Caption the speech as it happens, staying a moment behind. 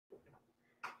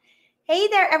Hey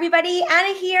there, everybody.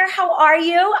 Anna here. How are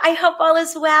you? I hope all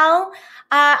is well.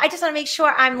 I just want to make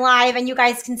sure I'm live and you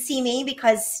guys can see me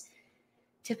because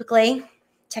typically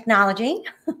technology.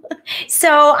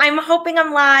 So I'm hoping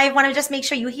I'm live. Want to just make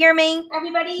sure you hear me.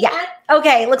 Everybody? Yeah.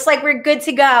 Okay. Looks like we're good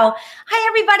to go. Hi,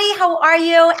 everybody. How are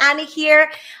you? Anna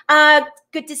here.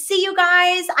 Good to see you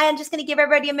guys. I am just going to give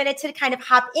everybody a minute to kind of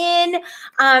hop in.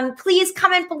 Please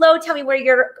comment below. Tell me where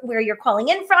you're calling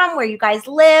in from, where you guys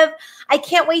live. I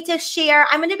can't wait to share.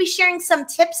 I'm going to be sharing some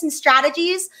tips and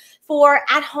strategies for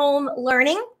at-home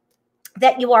learning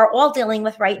that you are all dealing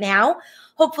with right now.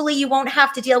 Hopefully you won't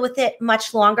have to deal with it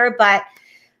much longer, but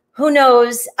who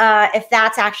knows if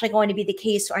that's actually going to be the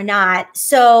case or not.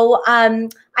 So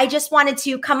I just wanted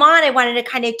to come on. I wanted to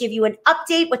kind of give you an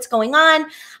update, what's going on.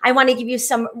 I want to give you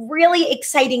some really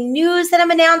exciting news that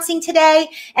I'm announcing today.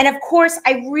 And of course,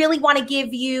 I really want to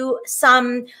give you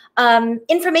some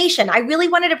information. I really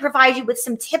wanted to provide you with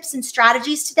some tips and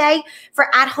strategies today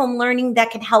for at-home learning that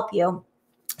can help you.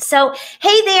 So,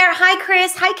 hey there. Hi,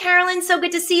 Chris. Hi, Carolyn. So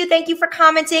good to see you. Thank you for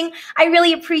commenting. I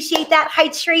really appreciate that. Hi,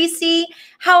 Tracy.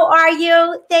 How are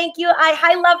you? Thank you.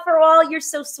 Hi, love for all. You're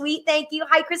so sweet. Thank you.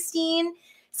 Hi, Christine.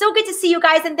 So good to see you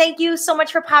guys. And thank you so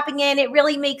much for popping in. It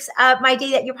really makes my day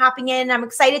that you're popping in. I'm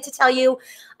excited to tell you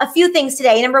a few things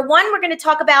today. Number one, we're going to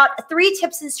talk about 3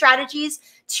 tips and strategies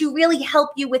to really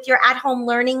help you with your at-home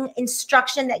learning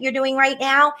instruction that you're doing right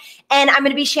now. And I'm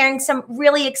going to be sharing some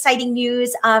really exciting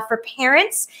news for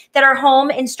parents that are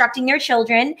home instructing their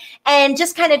children and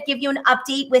just kind of give you an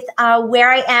update with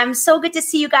where I am. So good to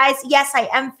see you guys. Yes, I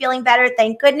am feeling better.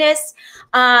 Thank goodness.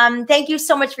 Thank you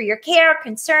so much for your care,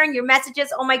 concern, your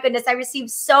messages. Oh my goodness, I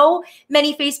received so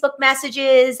many Facebook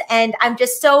messages and I'm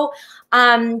just so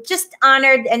just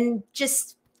honored and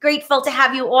just grateful to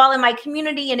have you all in my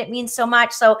community, and it means so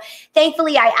much. So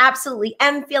thankfully, I absolutely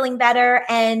am feeling better,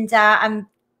 and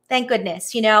thank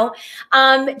goodness, you know.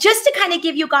 Just to kind of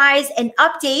give you guys an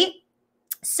update.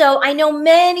 So I know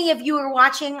many of you are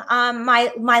watching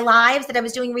my lives that I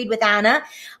was doing Read with Anna.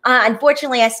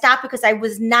 Unfortunately, I stopped because I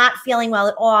was not feeling well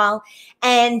at all.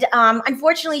 And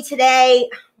unfortunately today,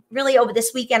 really over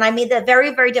this weekend, I made the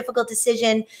very, very difficult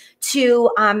decision to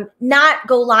not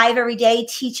go live every day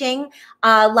teaching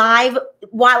live.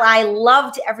 While I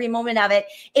loved every moment of it,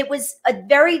 it was a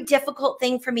very difficult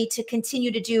thing for me to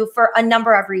continue to do for a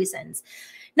number of reasons.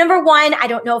 Number one, I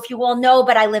don't know if you all know,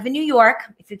 but I live in New York.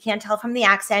 If you can't tell from the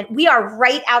accent, we are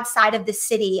right outside of the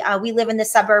city. We live in the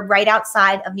suburb right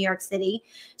outside of New York City.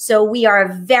 So we are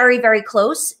very, very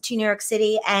close to New York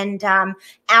City. And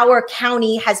our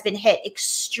county has been hit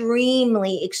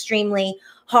extremely, extremely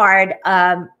hard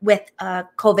with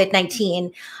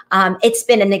COVID-19. It's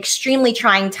been an extremely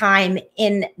trying time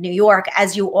in New York,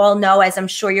 as you all know, as I'm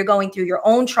sure you're going through your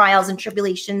own trials and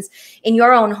tribulations in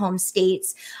your own home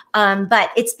states. But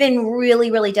it's been really,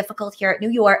 really difficult here in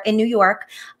New York.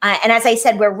 And as I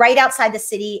said, we're right outside the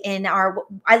city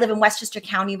I live in Westchester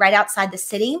County, right outside the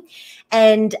city.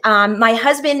 And my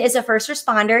husband is a first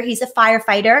responder. He's a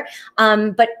firefighter,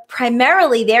 but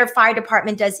primarily their fire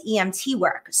department does EMT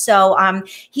work. So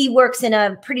he works in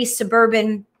a pretty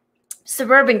suburban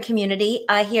community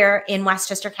here in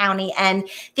Westchester County, and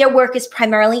their work is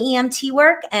primarily EMT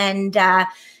work. And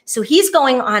so he's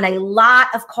going on a lot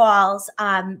of calls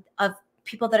of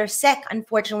people that are sick,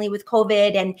 unfortunately, with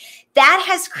COVID. And that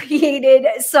has created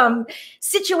some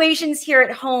situations here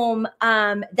at home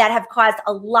that have caused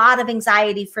a lot of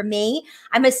anxiety for me.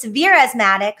 I'm a severe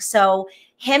asthmatic, so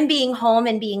him being home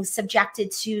and being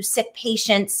subjected to sick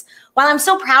patients, while I'm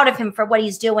so proud of him for what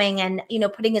he's doing and, you know,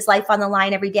 putting his life on the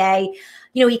line every day,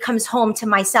 you know, he comes home to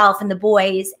myself and the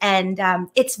boys, and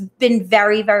it's been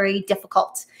very, very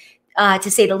difficult,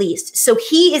 to say the least. So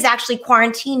he is actually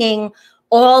quarantining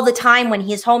all the time when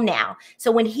he's home now.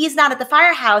 So when he's not at the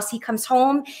firehouse, he comes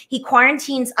home, he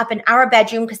quarantines up in our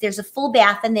bedroom because there's a full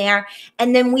bath in there.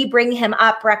 And then we bring him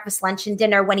up breakfast, lunch, and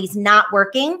dinner when he's not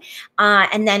working.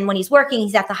 And then when he's working,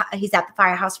 he's at the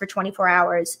firehouse for 24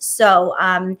 hours. So,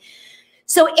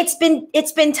 so it's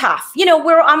been tough. You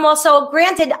know, I'm also,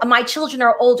 granted, my children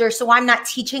are older, so I'm not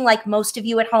teaching like most of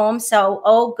you at home. So,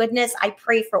 oh goodness, I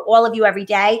pray for all of you every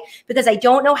day, because I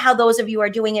don't know how those of you are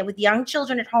doing it with young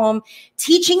children at home,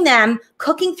 teaching them,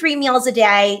 cooking 3 meals a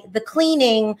day, the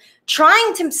cleaning,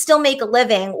 trying to still make a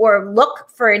living or look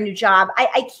for a new job.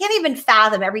 I can't even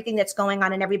fathom everything that's going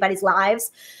on in everybody's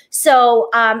lives. So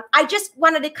I just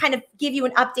wanted to kind of give you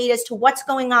an update as to what's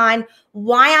going on,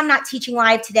 why I'm not teaching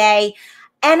live today.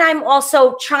 And I'm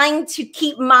also trying to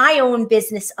keep my own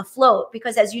business afloat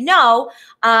because, as you know,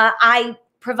 I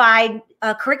provide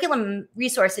curriculum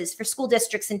resources for school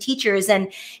districts and teachers.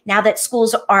 And now that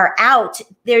schools are out,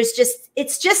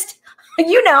 it's just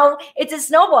You know, it's a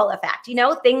snowball effect. You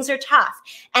know, things are tough.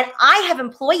 And I have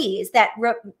employees that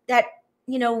work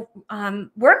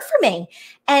for me,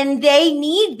 and they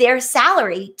need their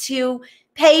salary to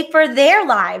pay for their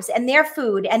lives and their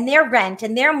food and their rent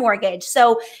and their mortgage.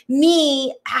 So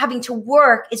me having to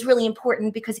work is really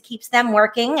important because it keeps them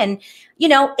working. And, you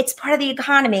know, it's part of the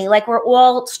economy like we're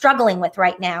all struggling with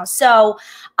right now. So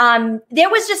there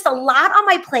was just a lot on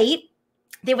my plate.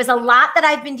 There was a lot that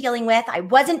I've been dealing with. I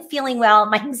wasn't feeling well.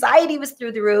 My anxiety was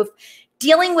through the roof.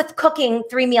 Dealing with cooking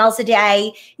 3 meals a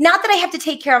day. Not that I have to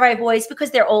take care of my boys because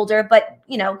they're older, but,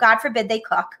 you know, God forbid they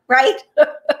cook, right?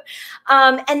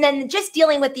 And then just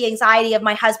dealing with the anxiety of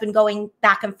my husband going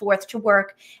back and forth to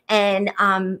work and,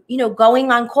 you know,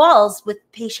 going on calls with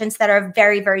patients that are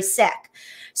very, very sick.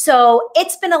 So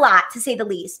it's been a lot, to say the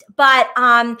least. But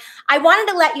I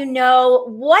wanted to let you know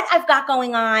what I've got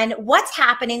going on, what's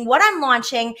happening, what I'm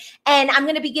launching, and I'm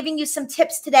going to be giving you some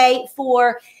tips today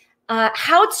for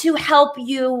how to help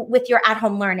you with your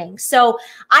at-home learning. So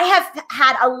I have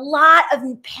had a lot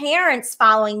of parents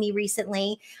following me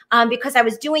recently because I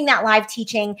was doing that live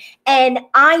teaching. And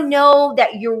I know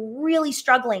that you're really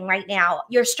struggling right now.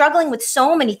 You're struggling with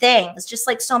so many things, just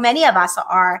like so many of us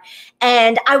are.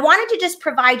 And I wanted to just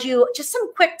provide you just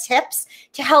some quick tips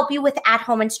to help you with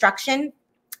at-home instruction.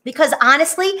 Because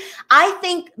honestly, I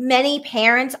think many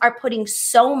parents are putting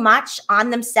so much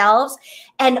on themselves,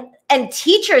 and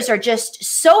teachers are just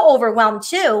so overwhelmed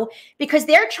too, because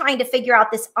they're trying to figure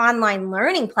out this online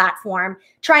learning platform,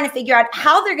 trying to figure out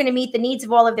how they're going to meet the needs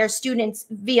of all of their students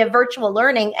via virtual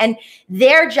learning. And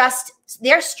they're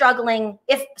struggling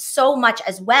if so much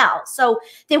as well. So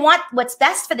they want what's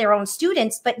best for their own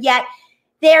students, but yet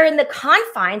they're in the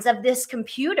confines of this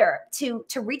computer to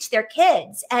reach their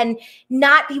kids and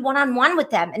not be one-on-one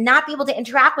with them and not be able to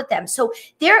interact with them. So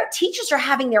their teachers are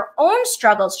having their own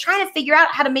struggles trying to figure out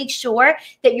how to make sure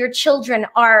that your children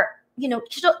are, you know,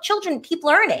 children keep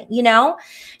learning, you know?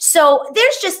 So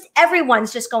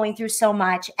everyone's just going through so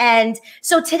much. And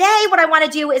so today what I want to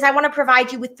do is I want to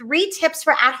provide you with 3 tips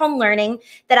for at-home learning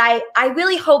that I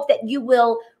really hope that you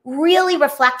will really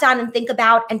reflect on and think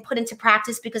about and put into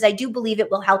practice, because I do believe it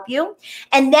will help you.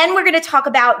 And then we're going to talk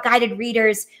about guided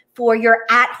readers for your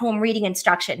at-home reading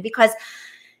instruction, because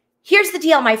here's the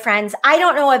deal, my friends. I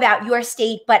don't know about your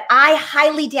state, but I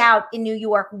highly doubt in New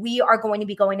York we are going to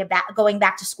be going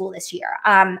back to school this year.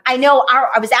 I know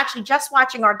I was actually just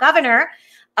watching our Governor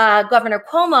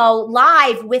Cuomo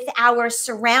live with our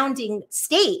surrounding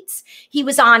states. He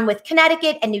was on with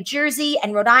Connecticut and New Jersey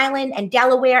and Rhode Island and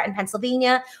Delaware and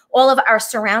Pennsylvania, all of our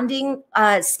surrounding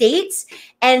states.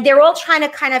 And they're all trying to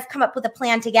kind of come up with a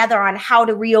plan together on how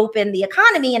to reopen the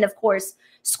economy and, of course,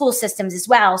 school systems as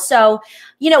well. So,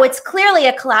 you know, it's clearly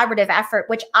a collaborative effort,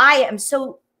 which I am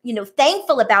so, you know,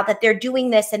 thankful about, that they're doing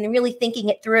this and really thinking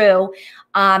it through,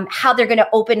 how they're going to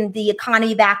open the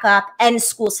economy back up and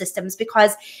school systems,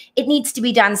 because it needs to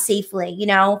be done safely, you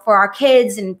know, for our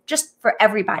kids and just for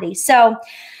everybody. So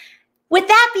with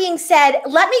that being said,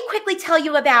 let me quickly tell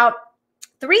you about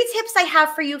 3 tips I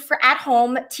have for you for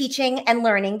at-home teaching and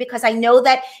learning, because I know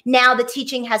that now the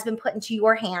teaching has been put into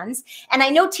your hands. And I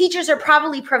know teachers are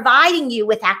probably providing you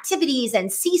with activities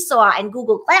and Seesaw and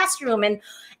Google Classroom,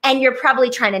 and you're probably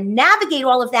trying to navigate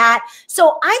all of that.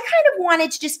 So I kind of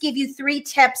wanted to just give you 3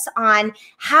 tips on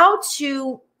how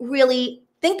to really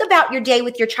think about your day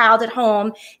with your child at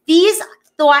home. These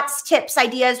thoughts, tips,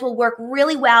 ideas will work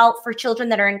really well for children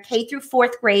that are in K through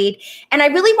 4th grade. And I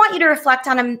really want you to reflect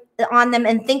on them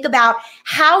and think about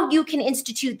how you can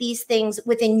institute these things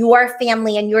within your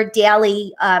family and your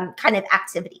daily kind of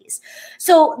activities.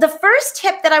 So the first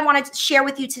tip that I wanted to share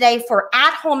with you today for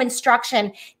at-home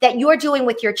instruction that you're doing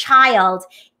with your child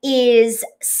is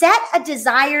set a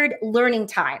desired learning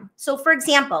time. So for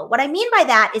example, what I mean by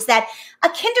that is that a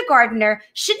kindergartner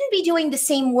shouldn't be doing the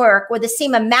same work or the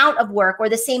same amount of work or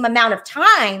the same amount of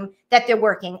time that they're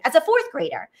working as a 4th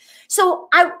grader. So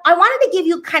I wanted to give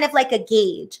you kind of like a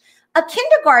gauge. A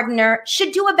kindergartner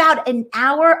should do about an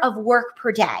hour of work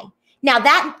per day. Now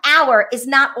that hour is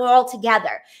not all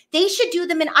together. They should do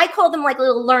them in, I call them like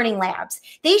little learning labs.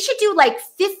 They should do like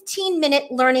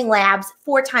 15-minute learning labs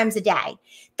 4 times a day.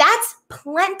 That's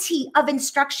plenty of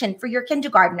instruction for your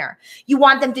kindergartner. You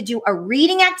want them to do a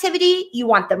reading activity. You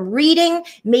want them reading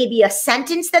maybe a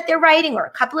sentence that they're writing or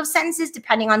a couple of sentences,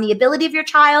 depending on the ability of your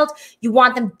child. You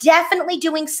want them definitely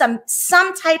doing some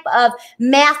type of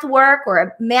math work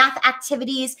or math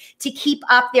activities to keep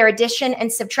up their addition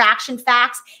and subtraction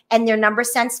facts and their number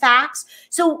sense facts.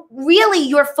 So really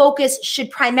your focus should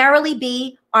primarily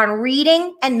be on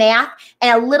reading and math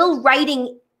and a little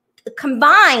writing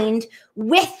combined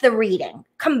with the reading.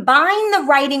 Combine the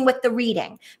writing with the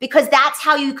reading, because that's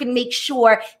how you can make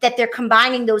sure that they're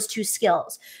combining those two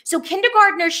skills. So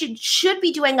kindergartners should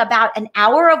be doing about an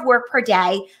hour of work per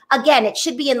day. Again, it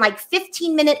should be in like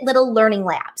 15-minute little learning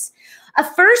labs. A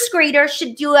first grader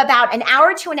should do about an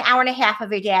hour to an hour and a half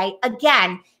of a day.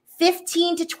 Again,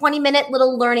 15 to 20-minute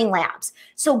little learning labs.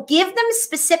 So give them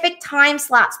specific time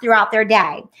slots throughout their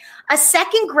day. A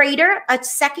second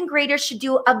grader should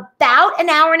do about an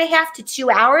hour and a half to 2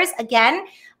 hours, again,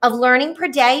 of learning per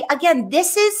day. Again,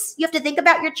 you have to think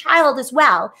about your child as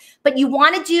well, but you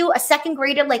want to do a second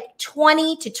grader like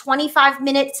 20 to 25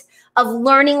 minutes of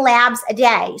learning labs a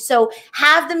day. So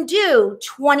have them do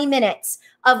 20 minutes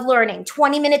of learning,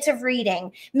 20 minutes of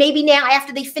reading. Maybe now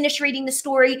after they finish reading the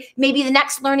story, maybe the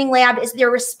next learning lab is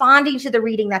they're responding to the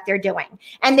reading that they're doing,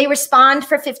 and they respond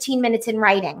for 15 minutes in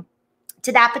writing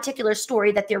to that particular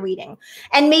story that they're reading.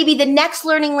 And maybe the next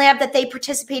learning lab that they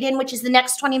participate in, which is the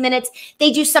next 20 minutes,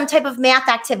 they do some type of math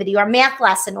activity or math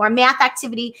lesson or math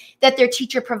activity that their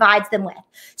teacher provides them with.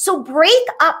 So break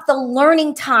up the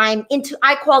learning time into,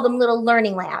 I call them little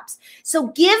learning labs. So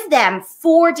give them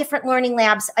 4 different learning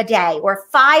labs a day or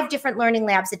 5 different learning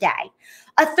labs a day.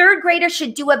 A third grader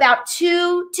should do about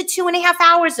 2 to 2.5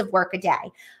 hours of work a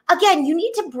day. Again, you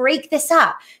need to break this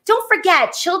up. Don't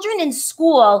forget, children in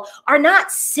school are not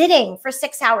sitting for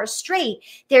 6 hours straight.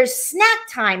 There's snack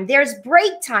time, there's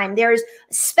break time, there's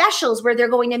specials where they're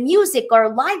going to music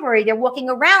or library, they're walking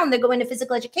around, they're going to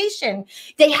physical education.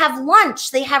 They have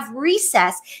lunch, they have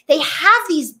recess. They have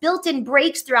these built-in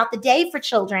breaks throughout the day for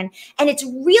children. And it's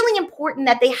really important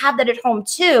that they have that at home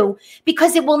too,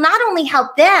 because it will not only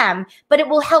help them, but it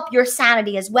will help your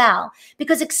sanity as well.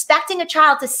 Because expecting a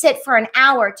child to sit for an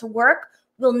hour to work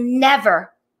will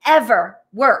never, ever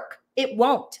work. It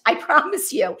won't, I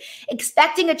promise you.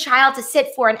 Expecting a child to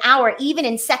sit for an hour, even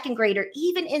in second grade or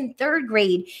even in third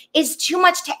grade, is too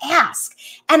much to ask.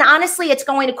 And honestly, it's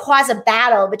going to cause a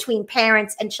battle between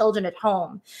parents and children at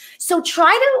home. So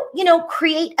try to,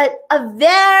 create a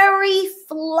very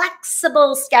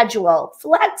flexible schedule.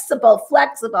 Flexible.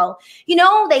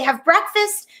 They have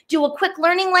breakfast, do a quick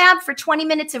learning lab for 20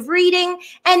 minutes of reading,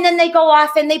 and then they go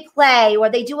off and they play, or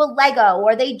they do a Lego,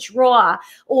 or they draw,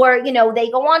 or, they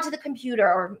go onto the computer,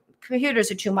 or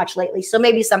computers are too much lately, so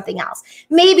maybe something else.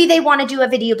 Maybe they want to do a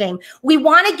video game. We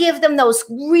want to give them those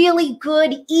really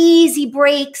good, easy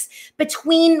breaks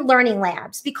between learning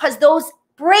labs, because those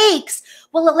breaks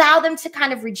will allow them to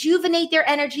kind of rejuvenate their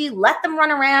energy, let them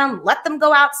run around, let them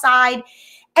go outside,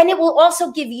 and it will also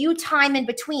give you time in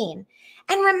between.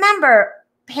 And remember,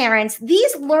 parents,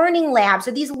 these learning labs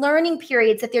or these learning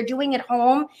periods that they're doing at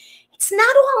home, it's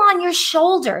not all on your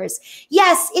shoulders.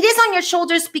 Yes, it is on your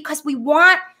shoulders because you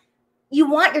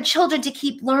want your children to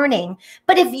keep learning.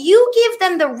 But if you give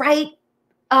them the right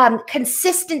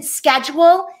consistent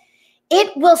schedule,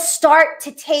 it will start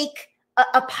to take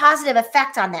a positive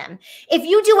effect on them. If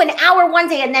you do an hour one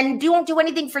day and then don't do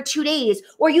anything for 2 days,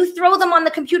 or you throw them on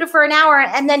the computer for an hour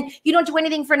and then you don't do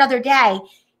anything for another day,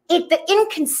 the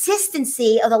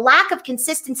inconsistency or the lack of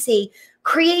consistency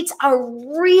creates a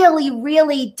really,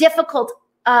 really difficult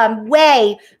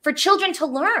way for children to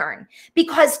learn,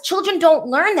 because children don't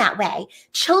learn that way.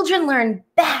 Children learn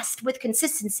best with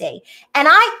consistency. And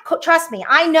trust me,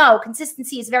 I know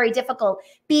consistency is very difficult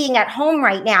being at home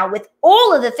right now with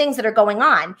all of the things that are going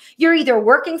on. You're either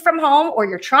working from home, or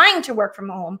you're trying to work from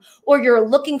home, or you're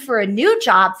looking for a new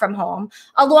job from home,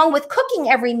 along with cooking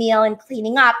every meal and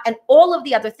cleaning up and all of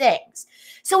the other things.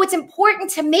 So it's important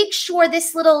to make sure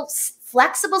this little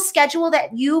flexible schedule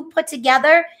that you put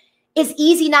together is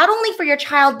easy, not only for your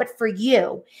child, but for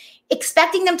you.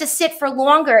 Expecting them to sit for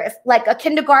longer, like a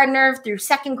kindergartner through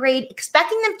second grade,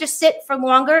 expecting them to sit for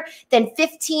longer than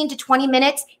 15 to 20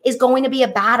 minutes is going to be a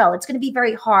battle. It's going to be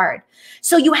very hard.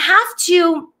 So you have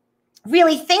to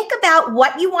really think about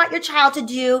what you want your child to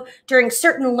do during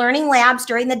certain learning labs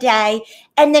during the day,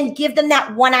 and then give them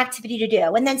that one activity to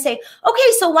do. And then say,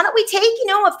 okay, so why don't we take,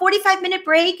 a 45-minute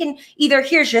break, and either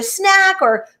here's your snack,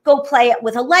 or go play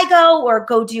with a Lego, or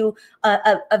go do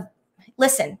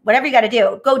listen, whatever you got to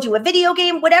do, go do a video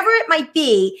game, whatever it might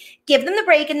be. Give them the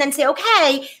break, and then say,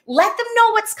 okay, let them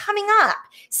know what's coming up.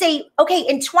 Say, okay,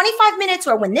 in 25 minutes,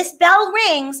 or when this bell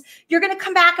rings, you're going to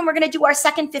come back and we're going to do our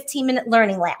second 15-minute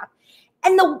learning lab.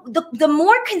 And the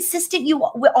more consistent you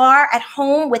are at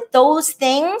home with those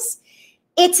things,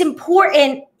 it's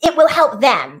important. It will help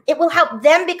them. It will help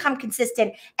them become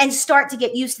consistent and start to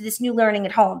get used to this new learning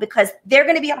at home, because they're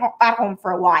going to be at home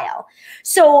for a while.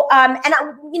 So,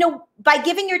 by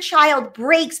giving your child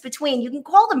breaks between, you can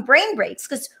call them brain breaks,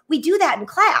 because we do that in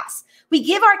class. We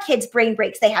give our kids brain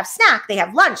breaks. They have snack, they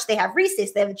have lunch, they have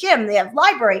recess, they have gym, they have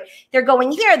library. They're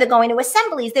going here, they're going to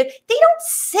assemblies. They don't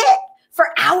sit for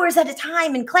hours at a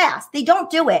time in class. They don't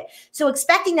do it. So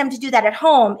expecting them to do that at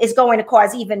home is going to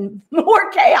cause even more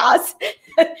chaos,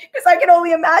 because I can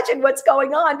only imagine what's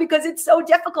going on, because it's so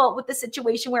difficult with the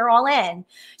situation we're all in.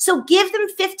 So give them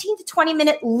 15 to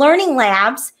 20-minute learning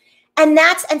labs, and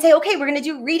say, okay, we're going to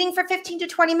do reading for 15 to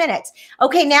 20 minutes.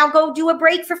 Okay, now go do a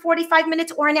break for 45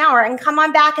 minutes or an hour, and come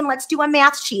on back and let's do a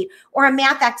math sheet or a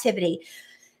math activity.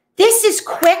 This is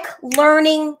quick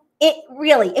learning.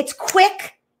 It's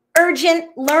quick,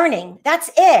 urgent learning. That's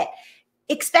it.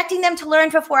 Expecting them to learn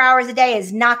for 4 hours a day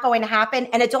is not going to happen,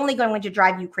 and it's only going to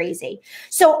drive you crazy.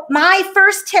 So my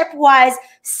first tip was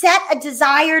set a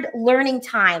desired learning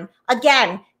time.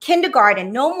 Again,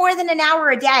 kindergarten, no more than an hour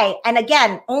a day. And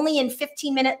again, only in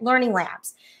 15-minute learning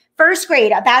labs. First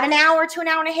grade, about an hour to an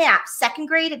hour and a half. Second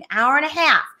grade, an hour and a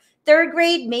half. Third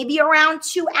grade, maybe around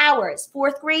 2 hours.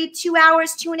 Fourth grade, 2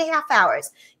 hours, 2.5 hours.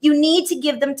 You need to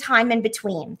give them time in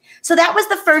between. So that was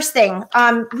the first thing.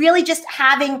 Really just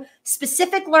having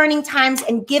specific learning times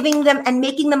and giving them and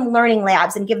making them learning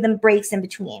labs and give them breaks in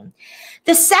between.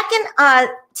 The second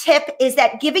tip is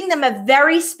that giving them a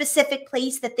very specific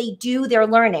place that they do their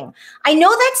learning. I know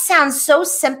that sounds so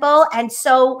simple and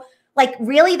so like,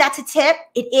 really, that's a tip?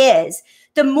 It is.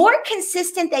 The more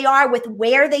consistent they are with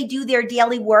where they do their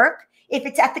daily work, if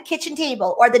it's at the kitchen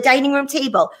table or the dining room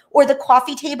table or the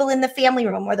coffee table in the family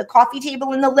room or the coffee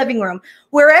table in the living room,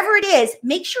 wherever it is,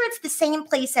 make sure it's the same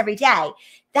place every day.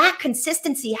 That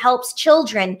consistency helps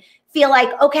children feel like,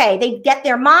 okay, they get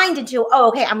their mind into, oh,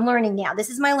 okay, I'm learning now. This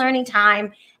is my learning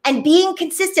time. And being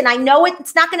consistent, I know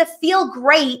it's not going to feel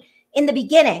great in the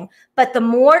beginning, but the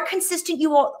more consistent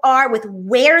you are with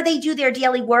where they do their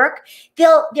daily work,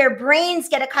 their brains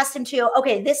get accustomed to,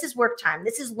 okay, this is work time.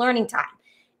 This is learning time.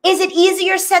 Is it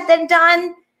easier said than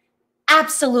done?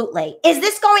 Absolutely. Is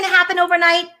this going to happen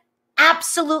overnight?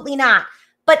 Absolutely not.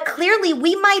 But clearly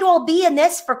we might all be in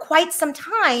this for quite some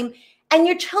time, and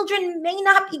your children may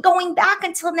not be going back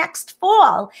until next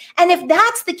fall. And if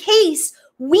that's the case,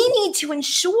 we need to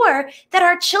ensure that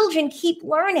our children keep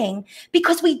learning,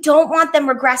 because we don't want them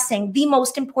regressing, the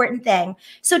most important thing.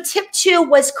 So tip 2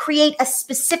 was create a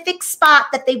specific spot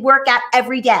that they work at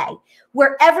every day,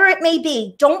 wherever it may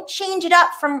be. Don't change it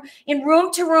up from in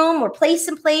room to room or place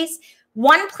in place.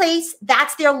 One place,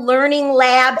 that's their learning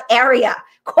lab area.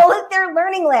 Call it their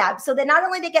learning lab. So that not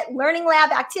only they get learning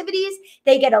lab activities,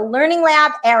 they get a learning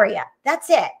lab area.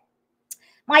 That's it.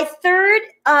 My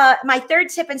third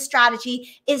tip and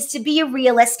strategy is to be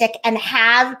realistic and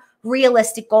have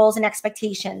realistic goals and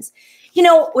expectations. You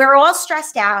know, we're all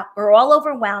stressed out. We're all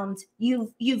overwhelmed.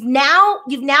 You've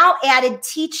now added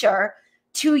teacher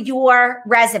to your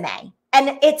resume,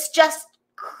 and it's just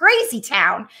crazy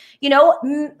town. You know,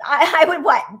 I would,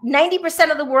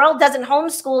 90% of the world doesn't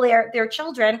homeschool their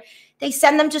children. They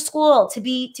send them to school to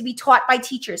be taught by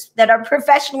teachers that are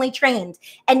professionally trained.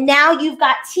 And now you've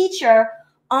got teacher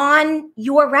on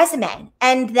your resume.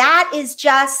 And that is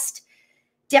just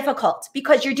difficult,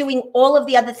 because you're doing all of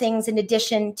the other things in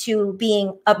addition to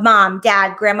being a mom,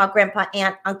 dad, grandma, grandpa,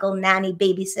 aunt, uncle, nanny,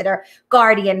 babysitter,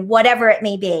 guardian, whatever it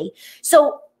may be.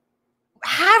 So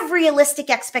have realistic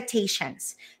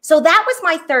expectations. So that was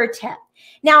my third tip.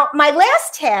 Now, my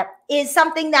last tip is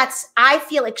something I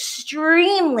feel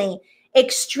extremely,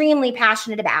 extremely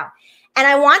passionate about. And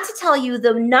I want to tell you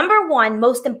the number one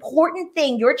most important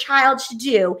thing your child should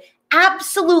do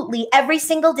absolutely every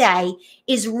single day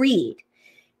is read.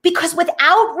 Because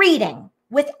without reading,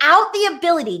 without the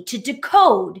ability to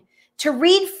decode, to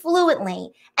read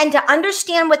fluently, and to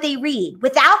understand what they read,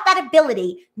 without that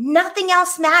ability, nothing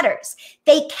else matters.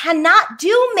 They cannot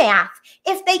do math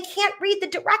if they can't read the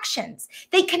directions.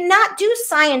 They cannot do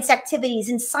science activities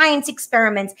and science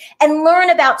experiments and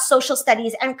learn about social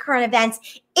studies and current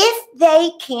events if they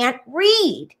can't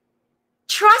read.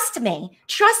 Trust me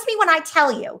when I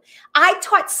tell you, I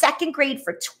taught second grade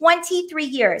for 23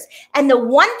 years. And the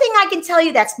one thing I can tell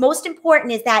you that's most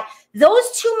important is that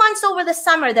those 2 months over the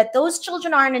summer that those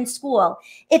children aren't in school,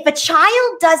 if a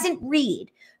child doesn't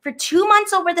read for 2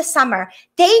 months over the summer,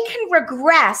 they can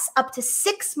regress up to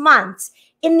 6 months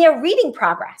in their reading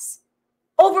progress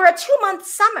over a 2-month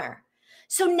summer.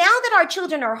 So now that our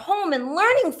children are home and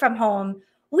learning from home,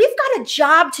 we've got a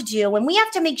job to do, and we have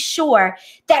to make sure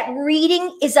that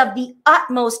reading is of the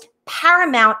utmost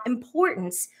paramount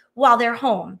importance while they're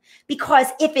home. Because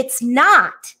if it's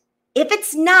not,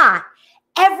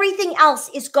 everything else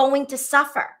is going to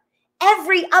suffer.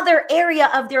 Every other area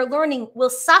of their learning will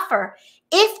suffer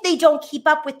if they don't keep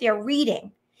up with their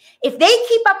reading. If they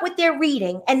keep up with their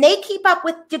reading and they keep up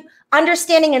with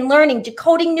understanding and learning,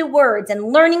 decoding new words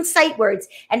and learning sight words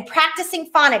and practicing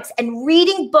phonics and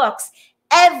reading books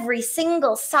every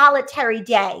single solitary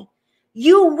day,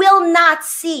 you will not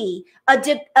see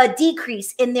a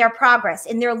decrease in their progress,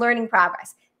 in their learning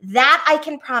progress. That I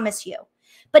can promise you.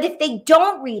 But if they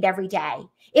don't read every day,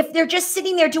 if they're just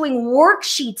sitting there doing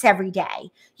worksheets every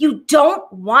day, you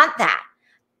don't want that.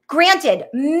 Granted,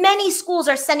 many schools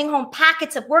are sending home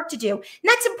packets of work to do, and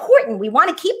that's important. We want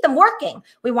to keep them working.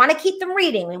 We want to keep them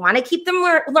reading. We want to keep them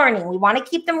learning. We want to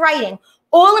keep them writing.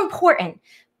 All important.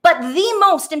 But the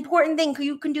most important thing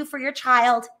you can do for your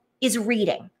child is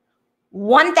reading.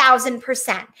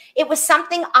 1000%. It was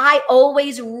something I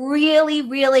always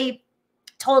really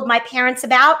told my parents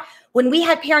about when we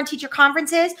had parent-teacher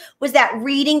conferences, was that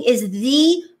reading is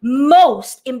the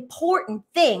most important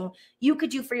thing you could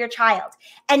do for your child.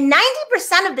 And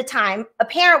 90% of the time, a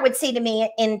parent would say to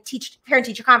me in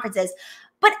parent-teacher conferences,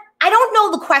 but I don't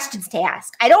know the questions to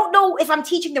ask. I don't know if I'm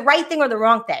teaching the right thing or the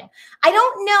wrong thing. I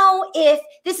don't know if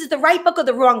this is the right book or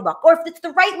the wrong book, or if it's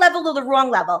the right level or the wrong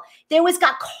level. They always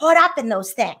got caught up in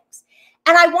those things.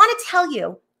 And I want to tell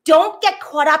you, don't get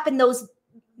caught up in those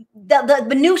the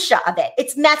minutia of it.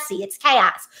 It's messy. It's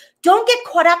chaos. Don't get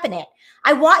caught up in it.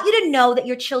 I want you to know that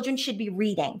your children should be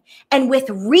reading. And with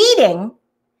reading,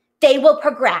 they will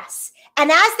progress.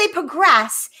 And as they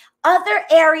progress, other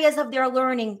areas of their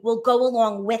learning will go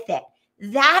along with it.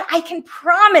 That I can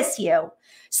promise you.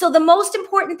 So the most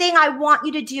important thing I want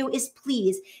you to do is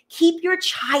please keep your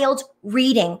child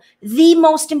reading. The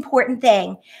most important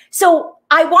thing. So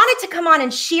I wanted to come on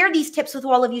and share these tips with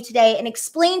all of you today and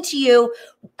explain to you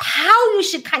how you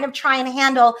should kind of try and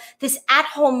handle this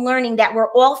at-home learning that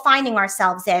we're all finding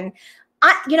ourselves in.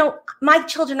 My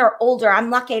children are older. I'm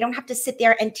lucky. I don't have to sit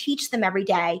there and teach them every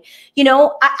day.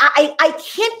 I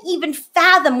can't even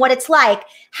fathom what it's like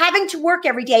having to work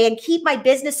every day and keep my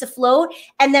business afloat,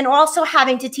 and then also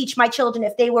having to teach my children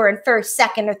if they were in first,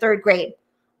 second, or third grade.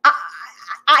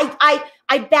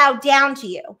 I bow down to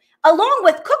you. Along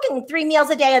with cooking 3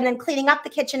 meals a day and then cleaning up the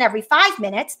kitchen every 5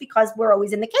 minutes because we're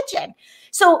always in the kitchen.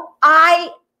 So I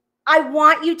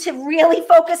want you to really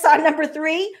focus on number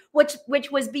 3,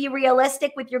 which was be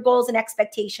realistic with your goals and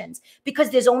expectations,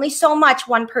 because there's only so much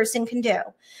one person can do.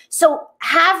 So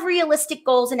have realistic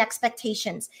goals and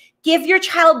expectations. Give your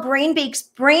child brain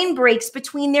breaks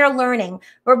between their learning.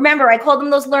 Remember, I call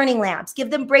them those learning labs. Give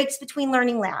them breaks between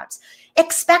learning labs.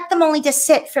 Expect them only to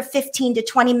sit for 15 to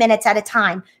 20 minutes at a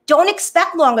time. Don't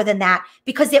expect longer than that,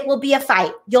 because it will be a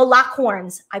fight. You'll lock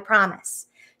horns, I promise.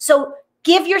 So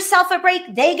give yourself a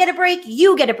break. They get a break.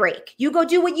 You get a break. You go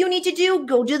do what you need to do.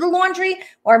 Go do the laundry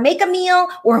or make a meal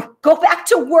or go back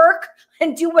to work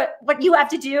and do what you have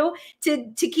to do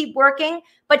to keep working.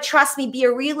 But trust me, be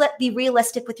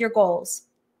realistic with your goals.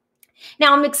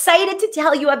 Now, I'm excited to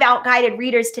tell you about guided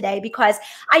readers today, because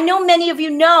I know many of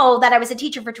you know that I was a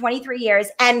teacher for 23 years.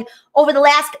 And over the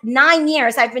last 9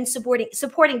 years, I've been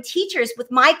supporting teachers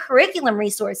with my curriculum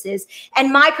resources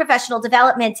and my professional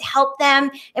development to help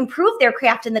them improve their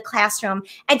craft in the classroom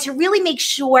and to really make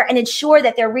sure and ensure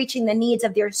that they're reaching the needs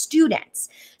of their students.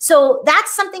 So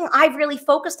that's something I've really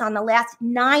focused on the last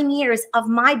 9 years of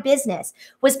my business,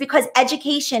 was because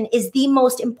education is the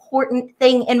most important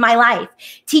thing in my life.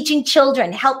 Teaching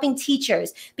children, helping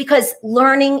teachers, because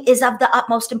learning is of the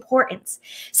utmost importance.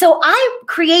 So I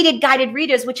created Guided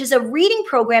Readers, which is a reading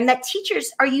program that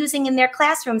teachers are using in their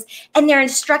classrooms, and they're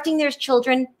instructing their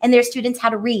children and their students how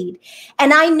to read.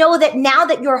 And I know that now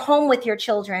that you're home with your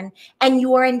children and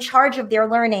you're in charge of their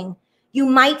learning, you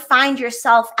might find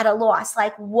yourself at a loss,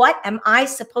 like, what am I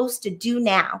supposed to do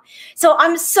now? So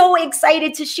I'm so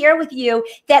excited to share with you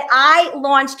that I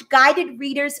launched Guided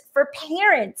Readers for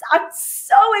Parents. I'm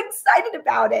so excited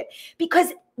about it,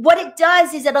 because what it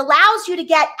does is it allows you to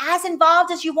get as involved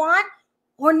as you want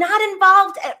or not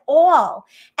involved at all.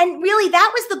 And really,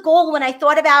 that was the goal when I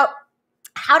thought about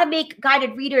how to make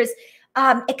Guided Readers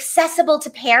accessible to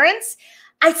parents.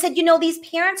 I said, these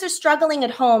parents are struggling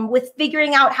at home with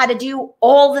figuring out how to do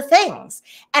all the things.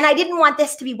 And I didn't want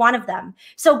this to be one of them.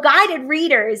 So Guided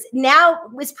Readers now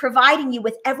is providing you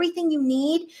with everything you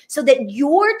need so that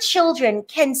your children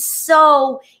can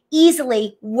so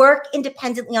easily work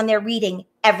independently on their reading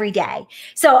every day.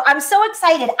 So I'm so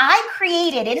excited. I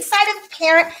created inside of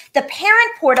the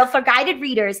parent portal for guided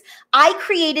readers, I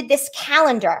created this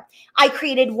calendar. I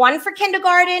created one for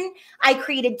kindergarten. I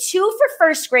created two for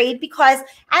first grade because,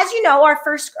 as you know, our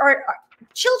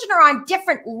children are on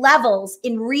different levels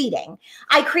in reading.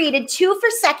 I created two for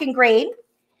second grade.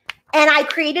 And I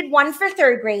created one for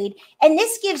third grade. And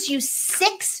this gives you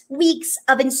 6 weeks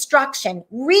of instruction,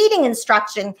 reading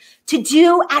instruction to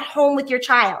do at home with your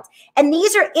child. And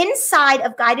these are inside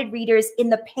of guided readers in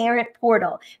the parent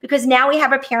portal because now we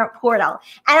have a parent portal.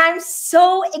 And I'm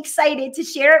so excited to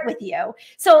share it with you.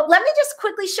 So let me just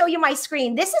quickly show you my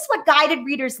screen. This is what guided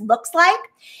readers looks like.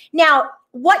 Now,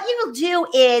 what you will do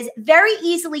is very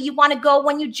easily, you want to go,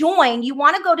 when you join, you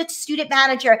want to go to student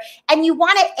manager and you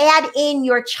want to add in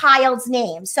your child's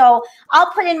name. So I'll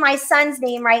put in my son's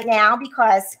name right now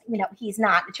because, you know, he's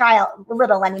not a child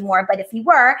little anymore, but if he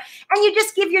were, and you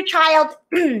just give your child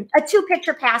a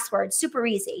 2-picture password, super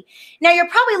easy. Now you're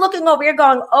probably looking over here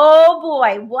going, oh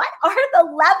boy, what are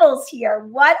the levels here?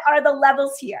 What are the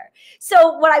levels here?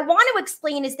 So what I want to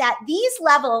explain is that these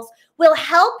levels will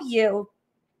help you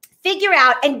figure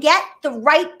out and get the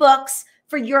right books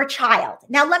for your child.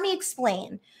 Now, let me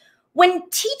explain. When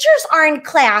teachers are in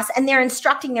class and they're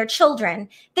instructing their children,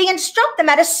 they instruct them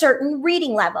at a certain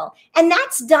reading level. And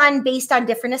that's done based on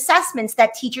different assessments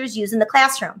that teachers use in the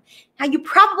classroom. Now, you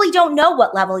probably don't know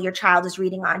what level your child is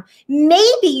reading on.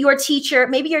 Maybe your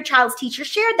child's teacher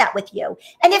shared that with you.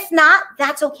 And if not,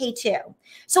 that's okay too.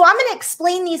 So I'm going to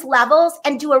explain these levels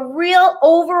and do a real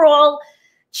overall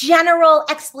general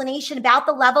explanation about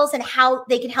the levels and how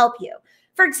they can help you.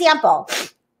 For example,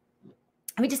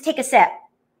 let me just take a sip.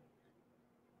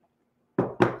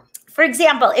 For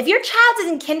example, if your child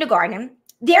is in kindergarten,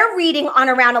 they're reading on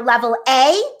around a level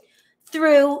A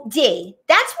through D.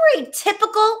 That's where a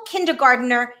typical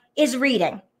kindergartner is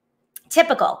reading.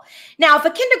 Typical. Now, if a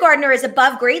kindergartner is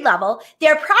above grade level,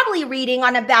 they're probably reading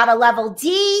on about a level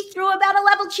D through about a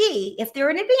level G. If they're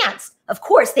in advanced, of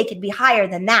course, they could be higher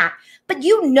than that. But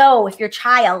you know if your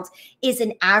child is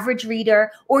an average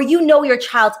reader, or you know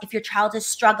if your child is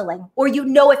struggling, or you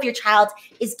know if your child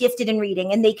is gifted in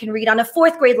reading and they can read on a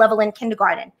 4th grade level in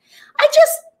kindergarten. I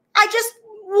just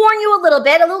warn you a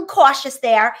little cautious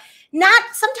there.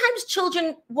 Sometimes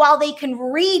children, while they can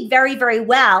read very, very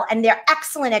well and they're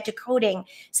excellent at decoding,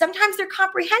 sometimes their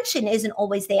comprehension isn't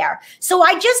always there. So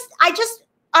I'm just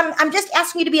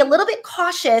asking you to be a little bit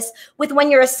cautious with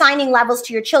when you're assigning levels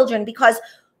to your children, because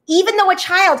even though a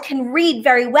child can read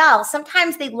very well,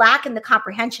 sometimes they lack in the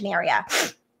comprehension area.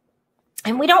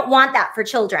 And we don't want that for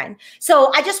children.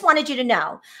 So I just wanted you to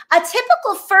know, a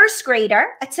typical first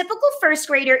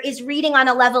grader is reading on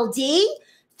a level D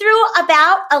through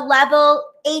about a level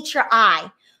H or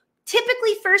I.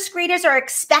 Typically, first graders are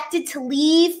expected to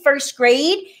leave first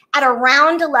grade at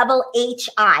around a level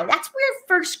HI. That's where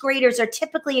first graders are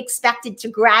typically expected to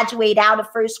graduate out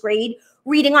of first grade,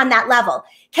 reading on that level.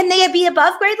 Can they be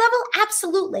above grade level?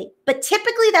 Absolutely. But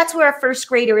typically, that's where a first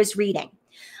grader is reading.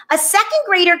 A second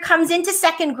grader comes into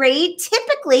second grade.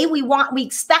 Typically, we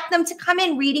expect them to come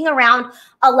in reading around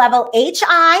a level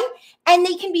HI, and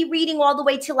they can be reading all the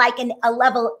way to like a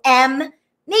level M,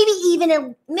 maybe even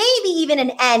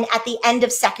an N at the end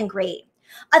of second grade.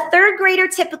 A third grader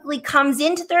typically comes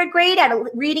into third grade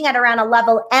reading at around a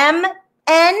level M,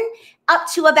 N, up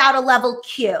to about a level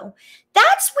Q.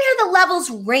 That's where the levels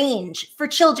range for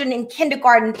children in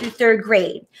kindergarten through third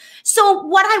grade. So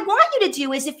what I want you to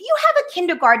do is, if you have a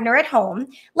kindergartner at home,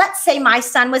 let's say my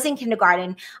son was in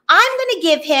kindergarten, I'm going to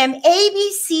give him A,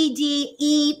 B, C, D,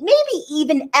 E, maybe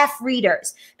even F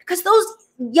readers, because those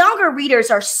younger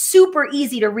readers are super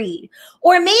easy to read.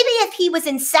 Or maybe if he was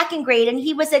in second grade and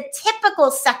he was a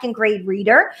typical second grade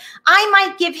reader, I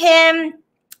might give him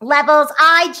levels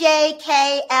I, J,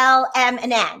 K, L, M,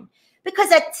 and N.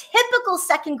 Because a typical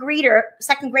second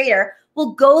grader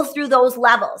will go through those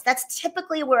levels. That's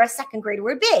typically where a second grader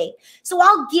would be. So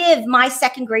I'll give my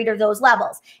second grader those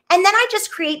levels. And then I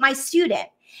just create my student.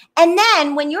 And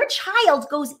then when your child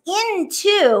goes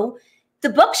into the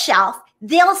bookshelf,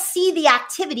 they'll see the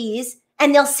activities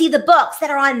and they'll see the books that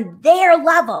are on their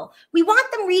level. We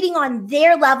want them reading on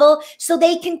their level so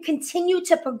they can continue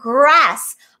to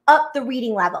progress up the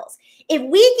reading levels. If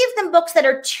we give them books that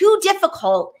are too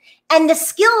difficult and the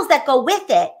skills that go with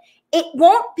it, it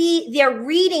won't be, their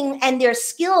reading and their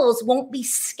skills won't be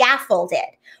scaffolded.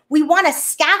 We want to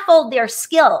scaffold their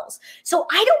skills. So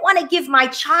I don't want to give my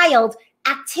child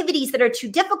activities that are too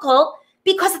difficult,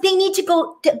 because they need to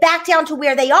go back down to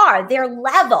where they are, their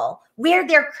level, where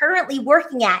they're currently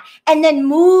working at, and then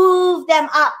move them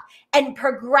up and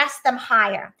progress them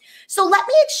higher. So let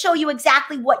me show you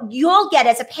exactly what you'll get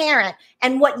as a parent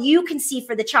and what you can see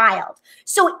for the child.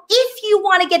 So if you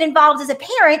want to get involved as a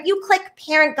parent, you click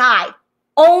Parent Guide.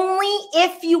 Only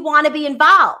if you want to be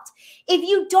involved. If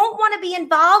you don't want to be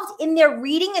involved in their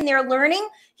reading and their learning,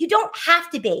 you don't have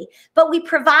to be. But we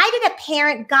provided a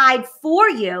parent guide for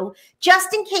you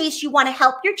just in case you want to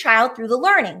help your child through the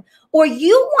learning, or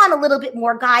you want a little bit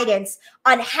more guidance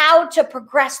on how to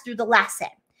progress through the lesson.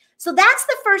 So that's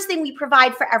the first thing we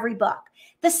provide for every book.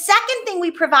 The second thing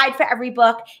we provide for every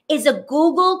book is a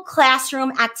Google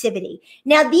Classroom activity.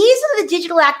 Now, these are the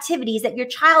digital activities that your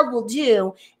child will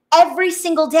do every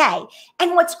single day.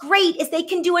 And what's great is they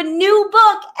can do a new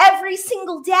book every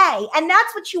single day. And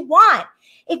that's what you want.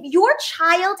 If your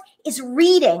child is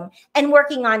reading and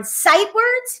working on sight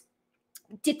words,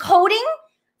 decoding,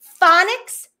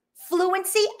 phonics,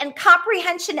 fluency, and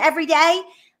comprehension every day,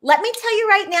 let me tell you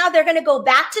right now, they're going to go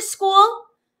back to school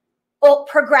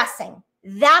progressing.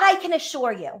 That I can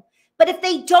assure you. But if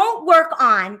they don't work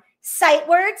on sight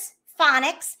words,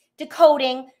 phonics,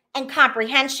 decoding, and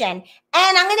comprehension, and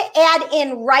I'm going to add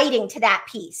in writing to that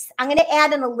piece. I'm going to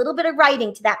add in a little bit of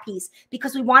writing to that piece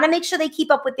because we want to make sure they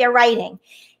keep up with their writing.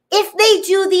 If they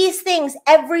do these things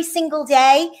every single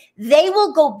day, they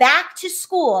will go back to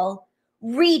school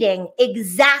reading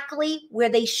exactly where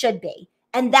they should be.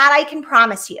 And that I can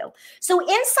promise you. So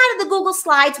inside of the Google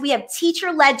Slides, we have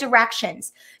teacher-led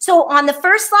directions. So on the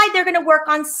first slide, they're going to work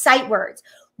on sight words.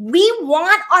 We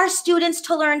want our students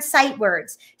to learn sight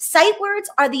words. Sight words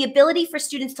are the ability for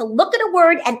students to look at a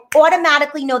word and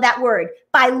automatically know that word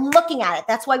by looking at it.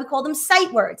 That's why we call them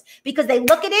sight words, because they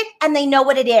look at it and they know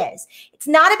what it is. It's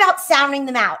not about sounding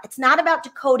them out. It's not about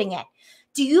decoding it.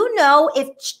 Do you know if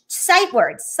sight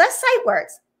words,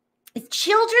 if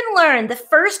children learn the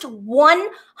first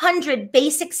 100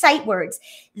 basic sight words,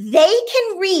 they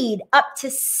can read up to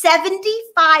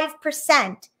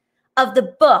 75% of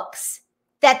the books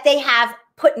that they have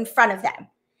put in front of them.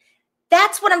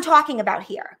 That's what I'm talking about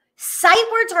here. Sight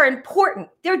words are important.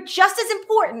 They're just as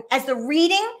important as the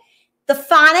reading, the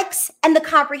phonics, and the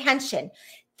comprehension.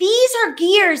 These are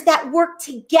gears that work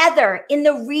together in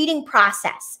the reading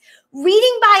process.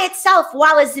 Reading by itself,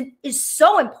 while is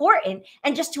so important,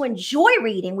 and just to enjoy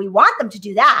reading, we want them to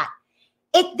do that.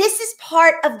 This is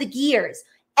part of the gears.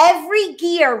 Every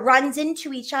gear runs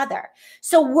into each other.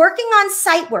 So working on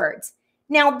sight words.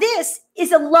 Now, this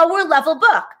is a lower level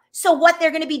book. So what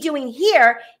they're going to be doing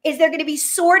here is they're going to be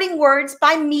sorting words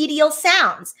by medial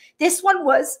sounds. This one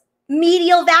was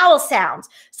medial vowel sounds.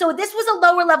 So this was a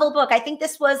lower level book. I think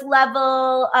this was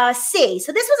level C.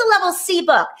 So this was a level C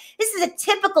book. This is a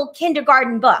typical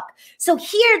kindergarten book. So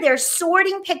here they're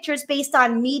sorting pictures based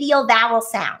on medial vowel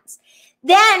sounds.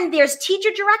 Then there's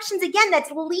teacher directions again that's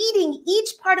leading each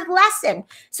part of the lesson.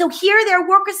 So here they're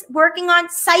working on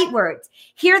sight words.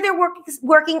 Here they're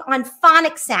working on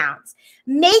phonic sounds.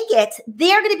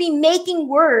 They're going to be making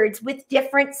words with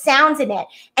different sounds in it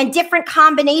and different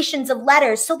combinations of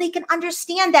letters so they can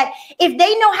understand that if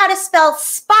they know how to spell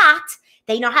spot,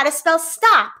 they know how to spell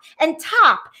stop and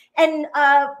top and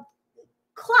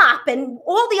clop and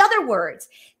all the other words.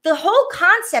 The whole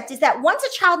concept is that once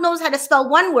a child knows how to spell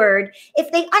one word,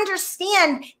 if they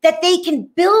understand that they can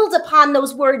build upon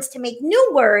those words to make new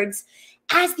words,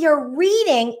 as they're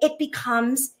reading, it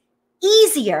becomes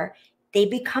easier. They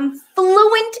become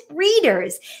fluent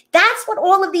readers. That's what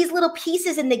all of these little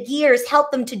pieces in the gears help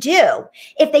them to do.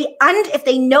 If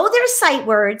they know their sight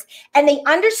words and they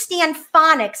understand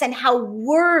phonics and how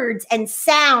words and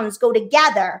sounds go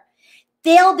together,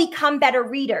 they'll become better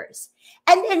readers.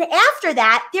 And then after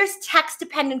that, there's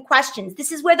text-dependent questions.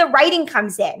 This is where the writing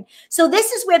comes in. So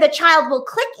this is where the child will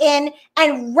click in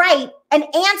and write an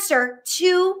answer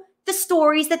to the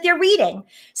stories that they're reading.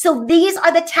 So these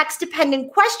are the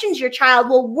text-dependent questions your child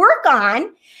will work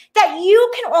on that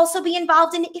you can also be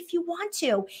involved in if you want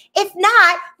to. If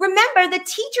not, remember the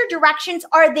teacher directions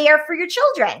are there for your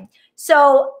children.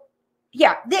 So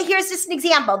here's just an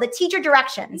example, the teacher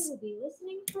directions. You will be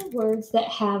listening for words that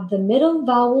have the middle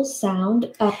vowel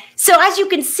sound. So as you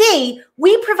can see,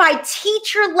 we provide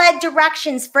teacher-led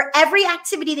directions for every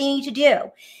activity they need to do.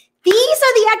 These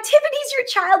are the activities your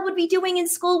child would be doing in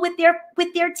school with their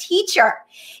teacher.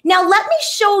 Now, let me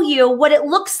show you what it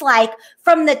looks like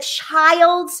from the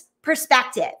child's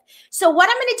perspective. So what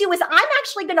I'm going to do is I'm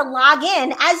actually going to log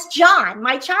in as John,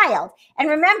 my child. And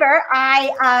remember,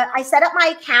 I set up my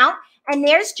account. And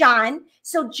there's John.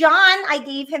 So John, I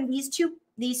gave him these two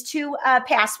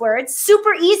passwords.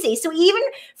 Super easy. So even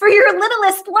for your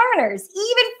littlest learners,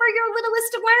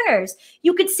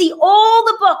 you could see all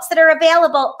the books that are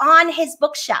available on his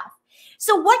bookshelf.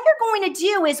 So what you're going to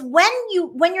do is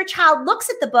when your child looks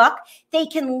at the book, they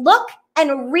can look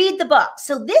and read the book.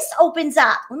 So this opens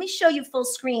up. Let me show you full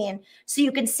screen so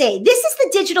you can see. This is the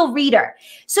digital reader.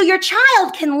 So your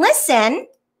child can listen.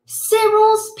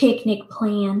 Cyril's picnic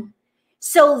plan.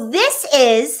 So this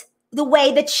is the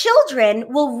way the children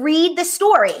will read the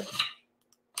story.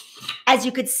 As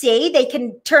you could see, they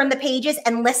can turn the pages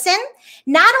and listen.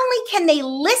 Not only can they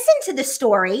listen to the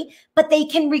story, but they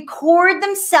can record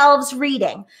themselves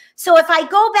reading. So if I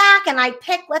go back and I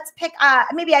pick,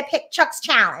 maybe I pick Chuck's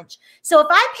challenge. So if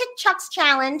I pick Chuck's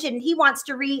challenge and he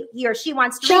or she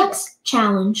wants to read Chuck's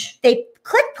challenge. They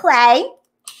click play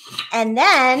and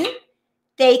then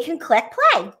they can click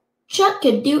play. Chuck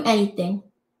could do anything.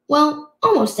 Well,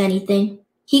 almost anything.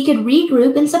 He could read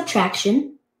group and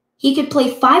subtraction. He could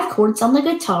play 5 chords on the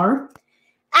guitar.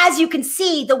 As you can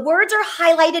see, the words are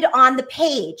highlighted on the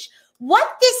page.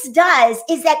 What this does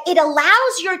is that it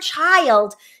allows your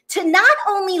child to not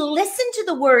only listen to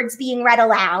the words being read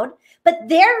aloud, but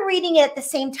they're reading it at the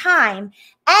same time.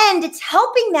 And it's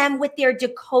helping them with their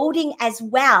decoding as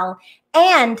well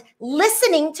and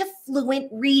listening to fluent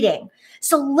reading.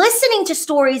 So listening to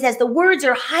stories as the words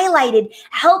are highlighted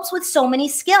helps with so many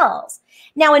skills.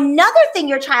 Now, another thing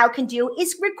your child can do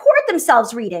is record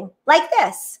themselves reading like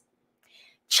this.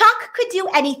 Chuck could do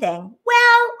anything.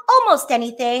 Well, almost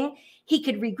anything. He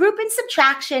could read group and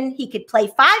subtraction. He could play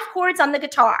 5 chords on the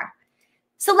guitar.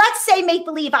 So let's say, make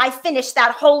believe I finished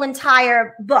that whole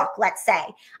entire book, let's say.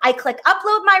 I click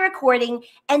upload my recording,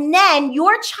 and then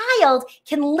your child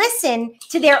can listen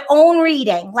to their own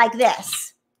reading like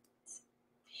this.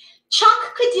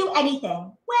 Chuck could do anything.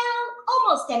 Well,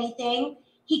 almost anything.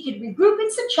 He could read group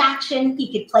and subtraction. He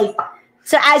could play.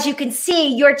 So as you can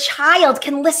see, your child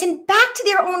can listen back to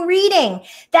their own reading.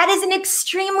 That is an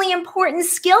extremely important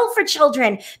skill for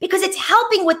children because it's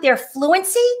helping with their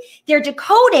fluency, their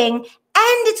decoding,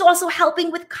 and it's also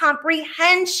helping with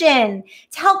comprehension.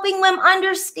 It's helping them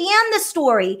understand the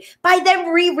story by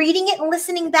them rereading it and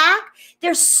listening back.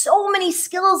 There's so many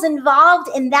skills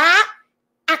involved in that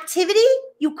activity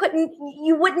you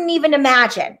wouldn't even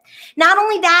imagine. Not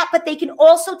only that, but they can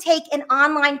also take an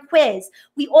online quiz.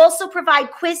 We also provide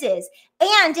quizzes.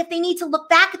 And if they need to look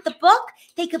back at the book,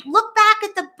 they could look back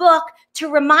at the book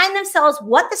to remind themselves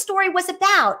what the story was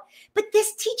about. But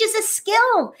this teaches a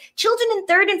skill. Children in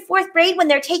 3rd and 4th grade, when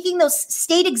they're taking those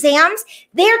state exams,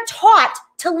 they're taught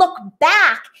to look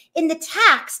back in the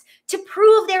text to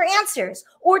prove their answers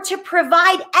or to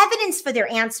provide evidence for their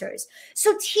answers.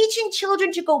 So teaching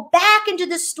children to go back into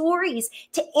the stories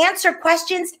to answer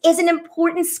questions is an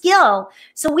important skill.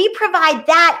 So we provide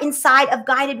that inside of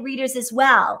guided readers as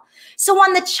well. So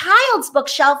on the child's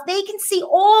bookshelf, they can see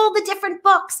all the different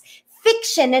books,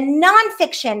 fiction and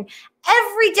nonfiction,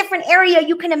 every different area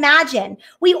you can imagine.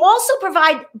 We also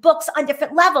provide books on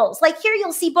different levels. Like here,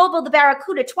 you'll see Bobo the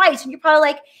Barracuda twice, and you're probably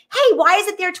like, hey, why is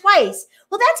it there twice?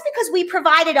 Well, that's because we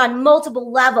provide it on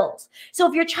multiple levels. So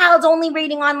if your child's only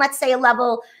reading on, let's say a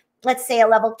level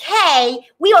K,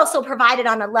 we also provide it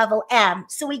on a level M.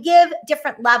 So we give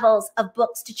different levels of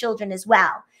books to children as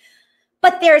well.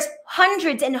 But there's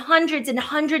hundreds and hundreds and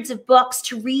hundreds of books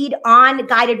to read on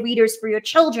guided readers for your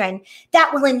children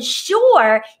that will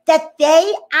ensure that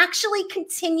they actually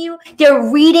continue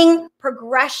their reading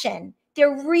progression.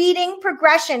 Their reading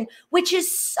progression, which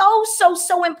is so, so,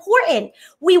 so important.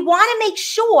 We want to make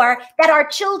sure that our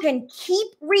children keep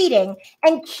reading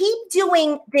and keep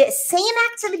doing the same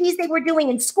activities they were doing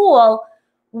in school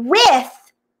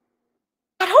with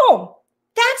at home.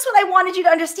 That's what I wanted you to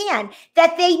understand,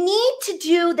 that they need to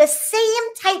do the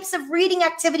same types of reading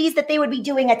activities that they would be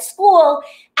doing at school,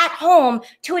 at home,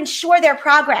 to ensure their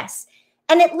progress.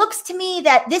 And it looks to me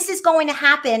that this is going to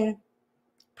happen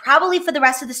probably for the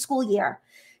rest of the school year.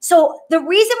 So the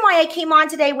reason why I came on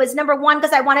today was, number one,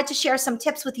 because I wanted to share some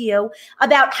tips with you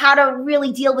about how to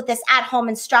really deal with this at-home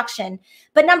instruction.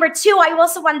 But number two, I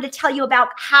also wanted to tell you about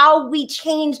how we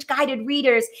changed guided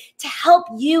readers to help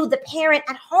you, the parent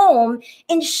at home,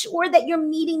 ensure that you're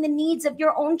meeting the needs of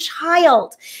your own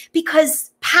child.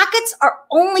 Because packets are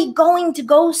only going to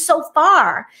go so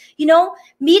far. You know,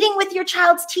 meeting with your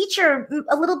child's teacher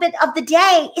a little bit of the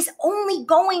day is only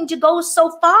going to go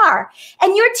so far.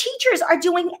 And your teachers are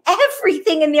doing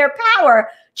everything in their power.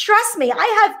 Trust me,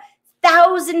 I have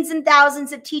thousands and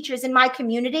thousands of teachers in my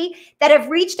community that have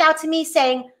reached out to me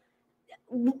saying,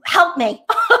 help me.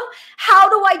 How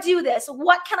do I do this?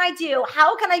 What can I do?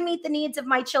 How can I meet the needs of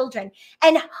my children?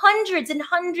 And hundreds and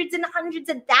hundreds and hundreds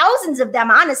and thousands of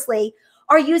them, honestly,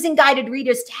 are using guided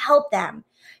readers to help them.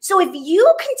 So if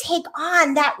you can take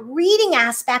on that reading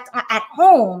aspect at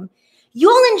home,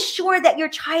 you'll ensure that your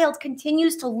child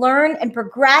continues to learn and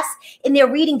progress in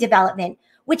their reading development,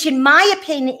 which in my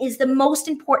opinion is the most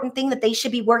important thing that they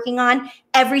should be working on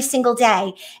every single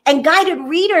day. And Guided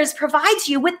Readers provides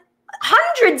you with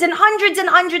hundreds and hundreds and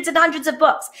hundreds and hundreds of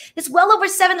books. There's well over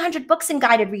 700 books in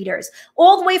Guided Readers,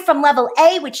 all the way from level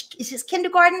A, which is just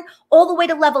kindergarten, all the way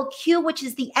to level Q, which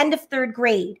is the end of 3rd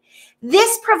grade.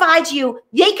 This provides you,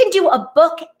 they can do a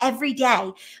book every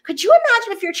day. Could you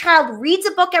imagine if your child reads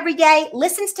a book every day,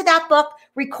 listens to that book,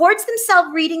 records themselves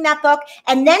reading that book,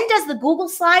 and then does the Google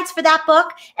Slides for that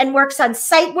book and works on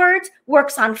sight words,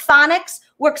 works on phonics,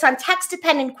 works on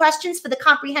text-dependent questions for the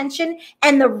comprehension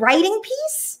and the writing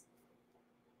piece?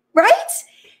 Right?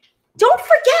 Don't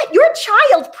forget, your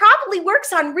child probably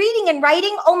works on reading and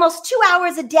writing almost 2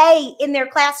 hours a day in their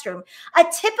classroom. A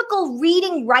typical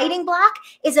reading writing block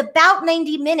is about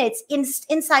 90 minutes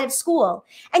inside of school.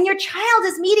 And your child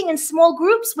is meeting in small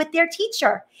groups with their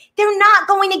teacher. They're not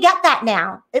going to get that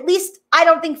now. At least I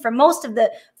don't think for most of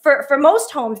for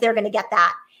most homes they're going to get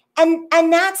that. And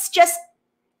that's just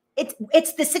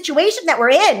it's the situation that we're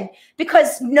in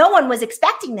because no one was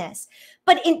expecting this.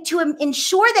 But to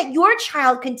ensure that your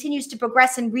child continues to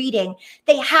progress in reading,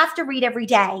 they have to read every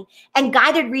day. And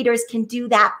Guided Readers can do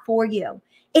that for you.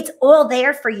 It's all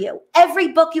there for you. Every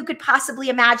book you could possibly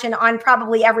imagine on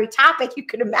probably every topic you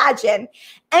could imagine.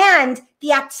 And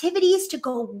the activities to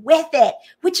go with it,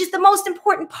 which is the most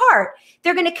important part.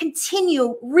 They're going to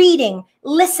continue reading,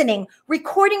 listening,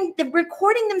 recording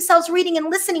themselves reading and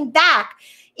listening back.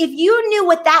 If you knew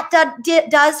what that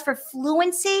does for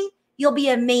fluency, you'll be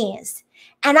amazed.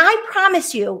 And I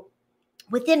promise you,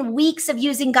 within weeks of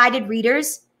using Guided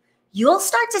Readers, you'll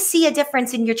start to see a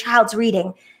difference in your child's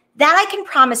reading. That I can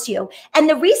promise you. And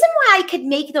the reason why I could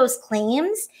make those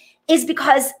claims is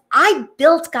because I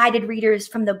built Guided Readers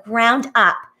from the ground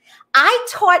up. I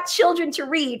taught children to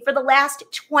read for the last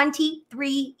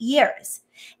 23 years.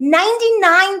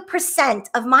 99%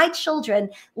 of my children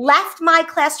left my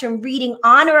classroom reading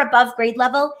on or above grade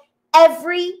level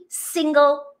every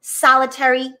single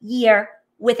solitary year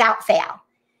without fail.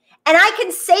 And I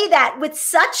can say that with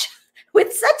such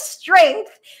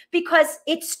strength because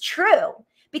it's true,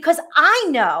 because I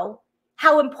know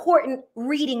how important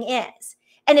reading is.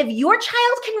 And if your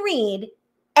child can read,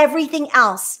 everything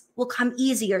else will come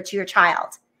easier to your child.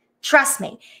 Trust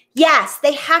me. Yes,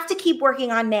 they have to keep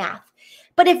working on math.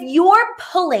 But if you're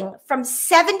pulling from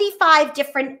 75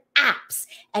 different apps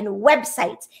and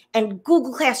websites and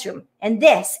Google Classroom and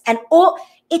this and all,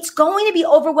 it's going to be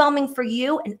overwhelming for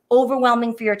you and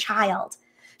overwhelming for your child.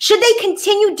 Should they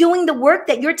continue doing the work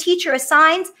that your teacher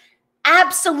assigns?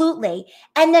 Absolutely.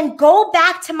 And then go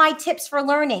back to my tips for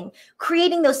learning,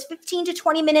 creating those 15 to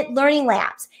 20-minute learning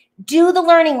labs. Do the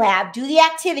learning lab, do the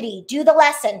activity, do the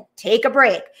lesson, take a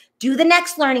break. Do the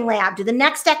next learning lab, do the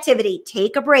next activity,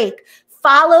 take a break.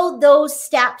 Follow those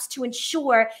steps to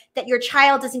ensure that your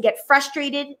child doesn't get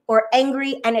frustrated or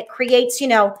angry, and it creates,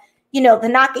 the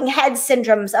knocking head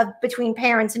syndromes between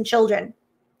parents and children.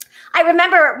 I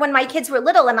remember when my kids were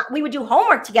little and we would do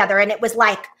homework together and it was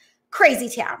like crazy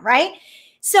town, right?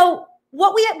 So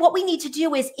what we need to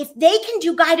do is, if they can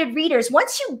do Guided Readers,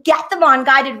 once you get them on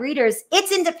Guided Readers,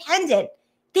 it's independent.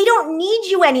 They don't need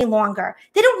you any longer.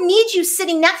 They don't need you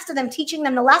sitting next to them, teaching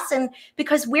them the lesson,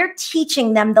 because we're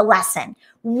teaching them the lesson.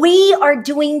 We are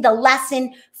doing the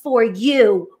lesson for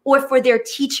you or for their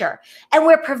teacher. And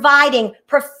we're providing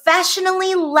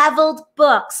professionally leveled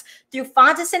books through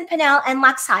Fontes and Pinnell and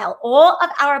Lexile. All of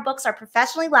our books are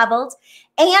professionally leveled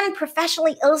and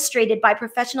professionally illustrated by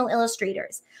professional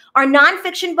illustrators. Our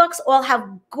nonfiction books all have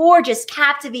gorgeous,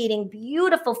 captivating,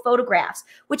 beautiful photographs,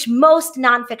 which most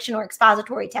nonfiction or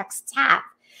expository texts have.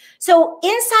 So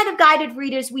inside of Guided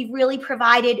Readers, we've really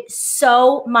provided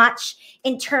so much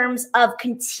in terms of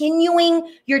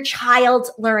continuing your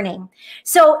child's learning.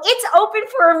 So it's open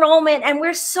for enrollment, and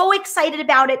we're so excited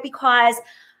about it because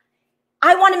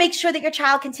I want to make sure that your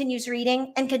child continues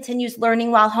reading and continues learning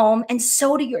while home, and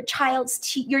so do your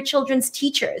children's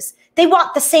teachers. They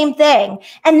want the same thing,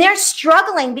 and they're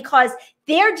struggling because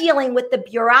they're dealing with the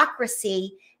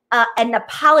bureaucracy and the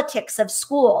politics of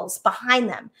schools behind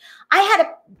them. I had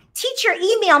a teacher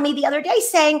email me the other day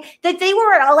saying that they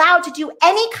weren't allowed to do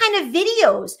any kind of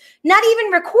videos, not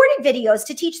even recorded videos,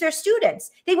 to teach their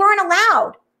students. They weren't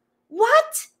allowed.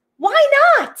 What? Why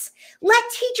not? Let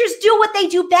teachers do what they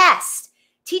do best.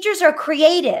 Teachers are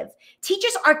creative.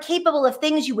 Teachers are capable of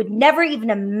things you would never even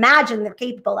imagine they're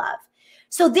capable of.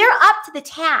 So they're up to the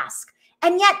task.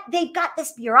 And yet they've got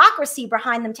this bureaucracy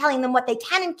behind them telling them what they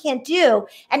can and can't do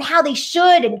and how they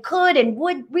should and could and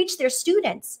would reach their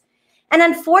students. And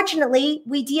unfortunately,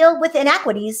 we deal with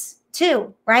inequities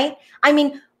too, right? I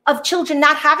mean, of children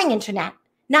not having internet,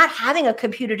 not having a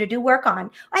computer to do work on.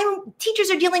 I mean,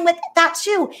 teachers are dealing with that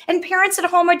too, and parents at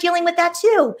home are dealing with that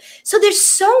too. So there's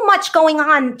so much going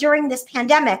on during this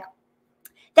pandemic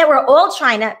that we're all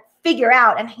trying to figure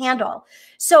out and handle.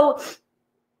 So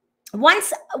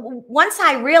once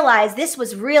I realized this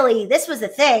was the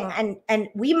thing, and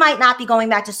we might not be going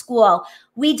back to school,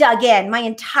 we dug in. My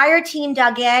entire team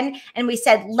dug in, and we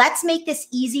said, let's make this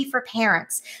easy for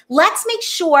parents. Let's make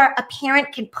sure a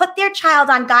parent can put their child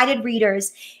on guided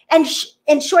readers and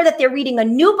ensure that they're reading a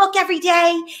new book every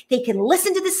day. They can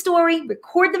listen to the story,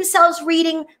 record themselves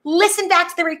reading, listen back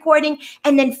to the recording,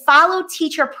 and then follow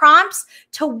teacher prompts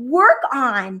to work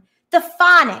on the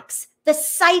phonics, the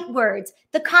sight words,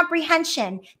 the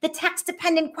comprehension, the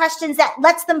text-dependent questions that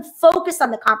lets them focus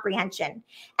on the comprehension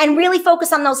and really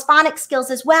focus on those phonics skills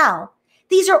as well.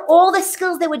 These are all the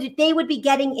skills they would be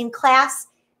getting in class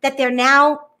that they're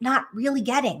now not really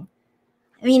getting.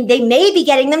 I mean, they may be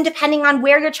getting them depending on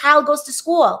where your child goes to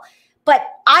school, but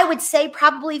I would say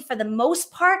probably for the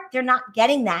most part, they're not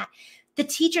getting that. The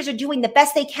teachers are doing the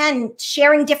best they can,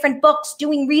 sharing different books,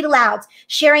 doing read alouds,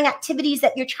 sharing activities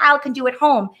that your child can do at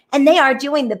home. And they are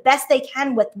doing the best they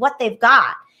can with what they've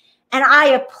got. And I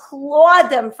applaud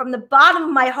them from the bottom of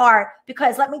my heart,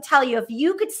 because let me tell you, if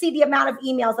you could see the amount of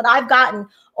emails that I've gotten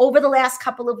over the last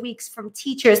couple of weeks from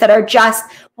teachers that are just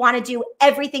want to do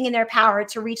everything in their power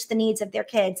to reach the needs of their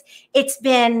kids, it's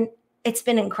been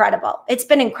incredible. It's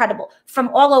been incredible from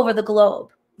all over the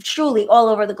globe. Truly all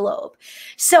over the globe.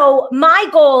 So my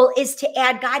goal is to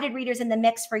add guided readers in the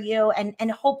mix for you,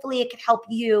 and hopefully it could help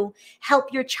you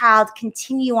help your child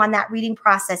continue on that reading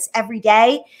process every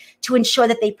day to ensure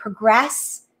that they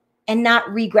progress and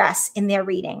not regress in their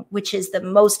reading, which is the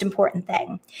most important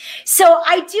thing. So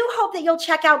I do hope that you'll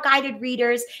check out Guided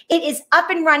Readers. It is up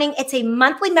and running. It's a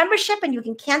monthly membership, and you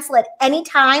can cancel at any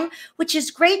time, which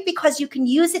is great because you can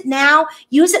use it now,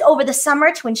 use it over the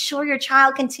summer to ensure your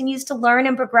child continues to learn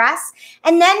and progress.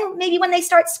 And then maybe when they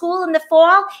start school in the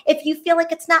fall, if you feel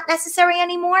like it's not necessary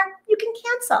anymore, you can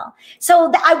cancel.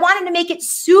 So I wanted to make it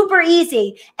super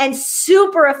easy and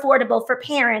super affordable for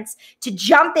parents to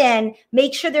jump in,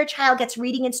 make sure their child gets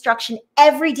reading instruction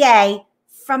every day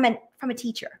from a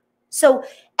teacher. So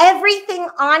everything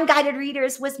on Guided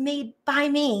Readers was made by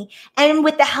me and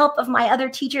with the help of my other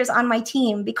teachers on my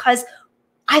team, because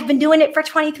I've been doing it for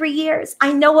 23 years.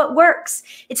 I know what works.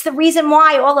 It's the reason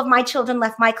why all of my children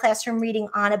left my classroom reading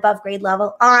on or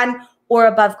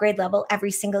above grade level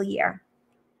every single year,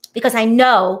 because I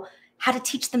know how to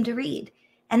teach them to read.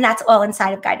 And that's all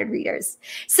inside of Guided Readers.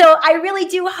 So I really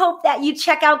do hope that you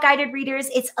check out Guided Readers.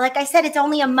 It's, like I said, it's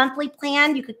only a monthly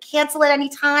plan. You could cancel at any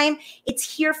time. It's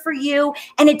here for you.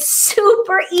 And it's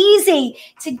super easy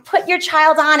to put your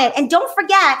child on it. And don't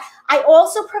forget, I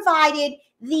also provided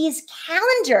these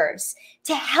calendars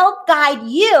to help guide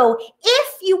you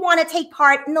if you want to take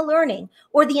part in the learning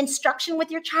or the instruction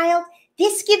with your child.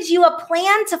 This gives you a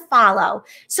plan to follow.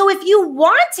 So if you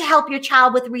want to help your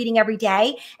child with reading every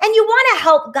day and you want to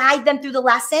help guide them through the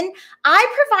lesson,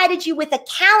 I provided you with a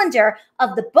calendar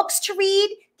of the books to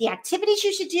read, the activities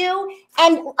you should do,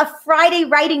 and a Friday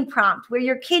writing prompt where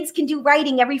your kids can do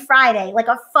writing every Friday, like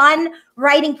a fun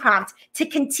writing prompt to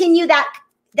continue that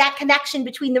connection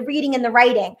between the reading and the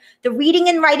writing. The reading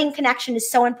and writing connection is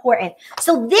so important.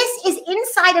 So this is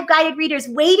inside of Guided Readers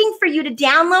waiting for you to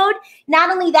download. Not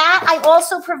only that, I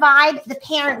also provide the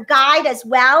parent guide as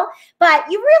well, but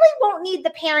you really won't need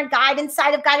the parent guide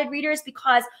inside of Guided Readers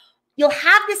because you'll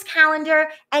have this calendar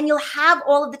and you'll have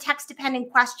all of the text-dependent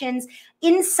questions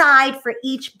inside for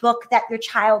each book that your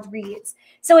child reads.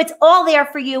 So it's all there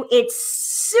for you. It's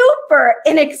super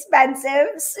inexpensive.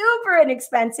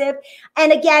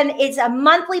 And again, it's a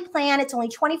monthly plan. It's only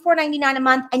 $24.99 a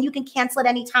month, and you can cancel at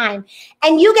any time.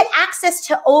 And you get access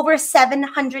to over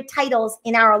 700 titles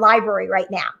in our library right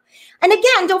now. And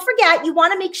again, don't forget, you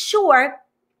want to make sure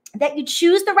that you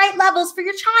choose the right levels for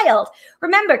your child.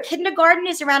 Remember, kindergarten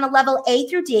is around a level A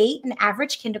through D, an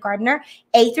average kindergartner,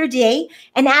 A through D.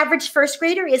 An average first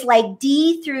grader is like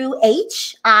D through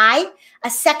H, I. A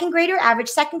second grader, average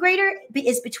second grader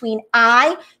is between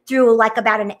I through like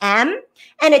about an M.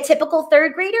 And a typical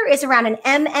third grader is around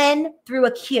an MN through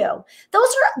a Q. Those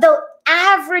are the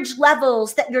average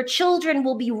levels that your children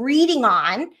will be reading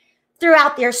on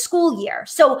throughout their school year.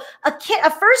 So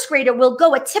a first grader will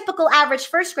go, a typical average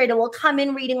first grader will come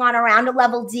in reading on around a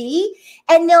level D,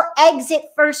 and they'll exit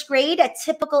first grade, a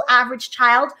typical average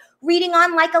child, reading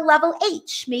on like a level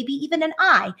H, maybe even an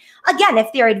I. Again,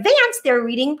 if they're advanced, they're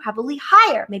reading probably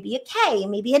higher, maybe a K,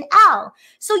 maybe an L.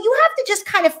 So you have to just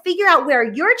kind of figure out where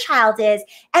your child is,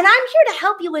 and I'm here to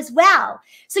help you as well.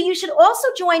 So you should also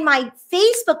join my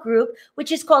Facebook group,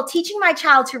 which is called Teaching My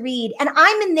Child to Read, and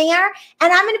I'm in there,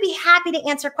 and I'm going to be happy to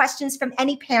answer questions from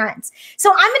any parents.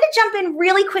 So I'm going to jump in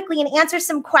really quickly and answer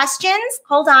some questions.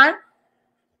 Hold on.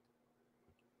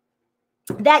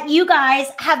 That you guys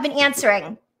have been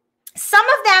answering. Some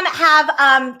of them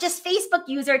have just Facebook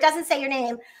user, it doesn't say your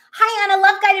name. Hi, Anna,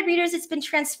 love guided readers. It's been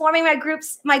transforming my group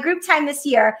time this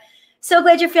year. So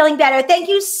glad you're feeling better. Thank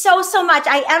you so, so much.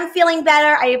 I am feeling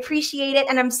better. I appreciate it.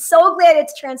 And I'm so glad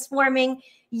it's transforming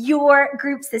your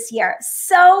groups this year.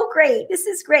 So great. This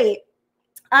is great.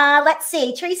 Let's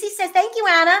see. Tracy says, thank you,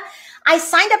 Anna. I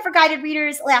signed up for guided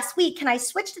readers last week. Can I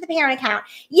switch to the parent account?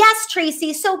 Yes,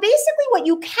 Tracy. So basically what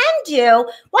you can do,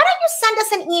 why don't you send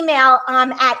us an email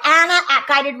at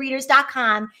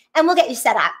anna@guidedreaders.com and we'll get you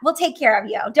set up. We'll take care of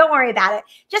you. Don't worry about it.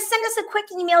 Just send us a quick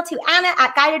email to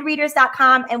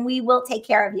anna@guidedreaders.com and we will take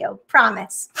care of you.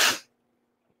 Promise.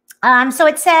 So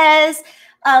it says,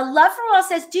 Love for All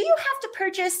says, do you have to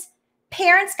purchase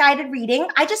Parents Guided Reading?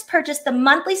 I just purchased the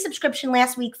monthly subscription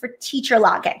last week for teacher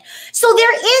login. So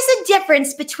there is a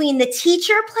difference between the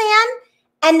teacher plan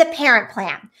and the parent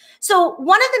plan. So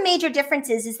one of the major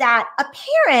differences is that a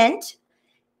parent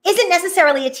isn't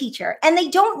necessarily a teacher and they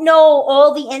don't know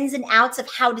all the ins and outs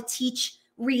of how to teach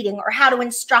reading or how to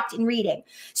instruct in reading.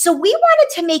 So we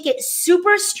wanted to make it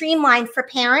super streamlined for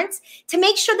parents to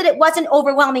make sure that it wasn't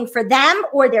overwhelming for them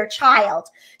or their child.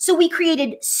 So we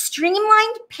created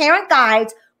streamlined parent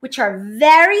guides, which are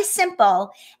very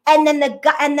simple. And then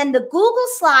the Google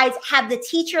Slides have the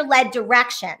teacher-led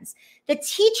directions. The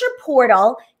teacher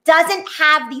portal doesn't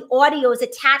have the audios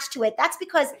attached to it. That's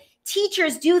because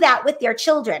teachers do that with their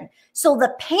children. So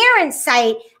the parent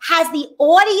site has the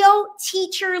audio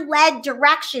teacher-led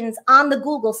directions on the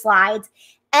Google Slides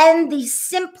and the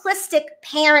simplistic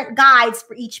parent guides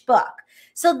for each book.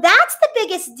 So that's the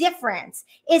biggest difference,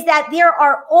 is that there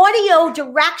are audio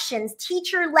directions,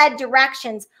 teacher-led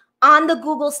directions on the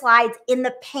Google Slides in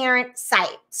the parent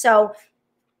site. So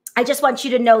I just want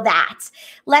you to know that.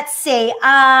 Let's see.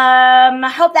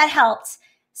 I hope that helped.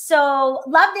 So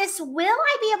love this. Will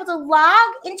I be able to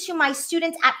log into my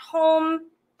students at home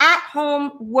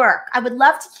work? I would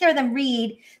love to hear them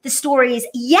read the stories.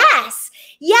 Yes.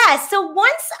 Yes. So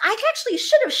once I actually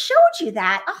should have showed you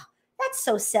that. Oh, that's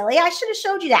so silly. I should have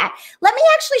showed you that. Let me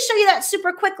actually show you that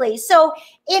super quickly. So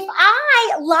if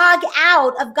I log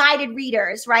out of guided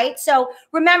readers, right? So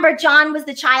remember, John was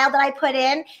the child that I put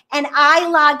in, and I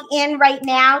log in right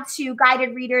now to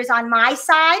guided readers on my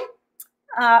side.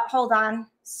 Hold on.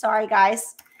 Sorry,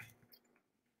 guys.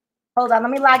 Hold on.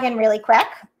 Let me log in really quick.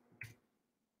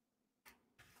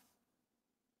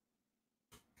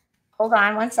 Hold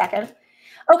on 1 second.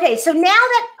 Okay, so now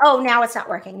that, oh, now it's not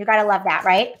working. You got to love that,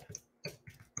 right?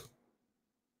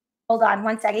 Hold on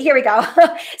 1 second. Here we go.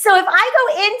 So if I go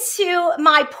into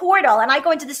my portal and I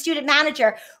go into the student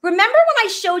manager, remember when I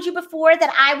showed you before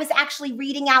that I was actually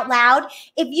reading out loud?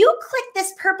 If you click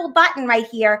this purple button right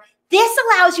here, this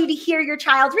allows you to hear your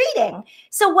child reading.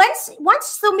 So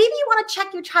so maybe you want to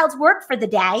check your child's work for the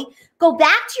day, go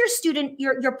back to your student,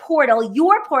 your portal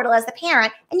as the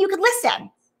parent, and you could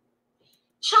listen.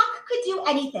 Chuck could do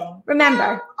anything.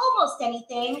 Remember, almost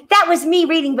anything. That was me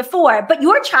reading before, but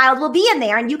your child will be in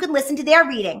there and you can listen to their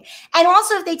reading. And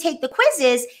also if they take the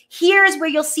quizzes, here's where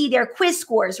you'll see their quiz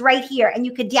scores right here, and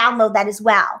you could download that as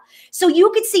well. So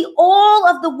you could see all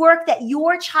of the work that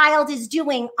your child is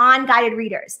doing on guided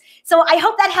readers. So I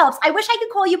hope that helps. I wish I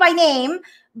could call you by name,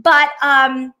 but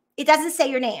it doesn't say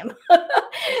your name.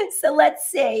 So let's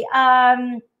see.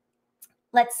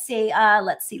 Let's see.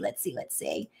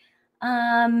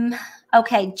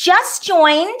 Okay, just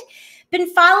joined. Been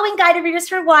following guided readers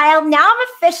for a while. Now I'm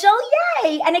official.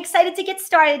 Yay! And excited to get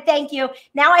started. Thank you.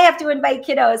 Now I have to invite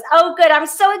kiddos. Oh, good. I'm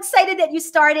so excited that you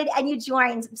started and you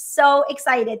joined. I'm so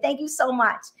excited. Thank you so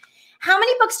much. How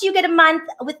many books do you get a month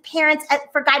with parents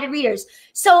for guided readers?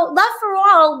 So Love for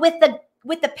All, with the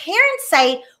parent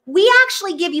site, we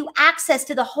actually give you access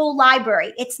to the whole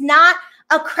library. It's not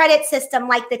a credit system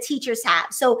like the teachers have.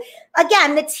 So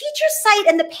again, the teacher site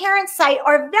and the parent site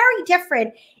are very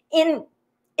different in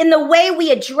the way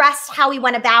we address how we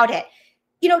went about it.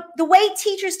 You know, the way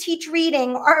teachers teach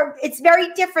reading it's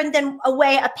very different than a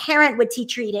way a parent would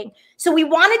teach reading. So we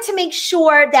wanted to make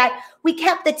sure that we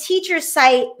kept the teacher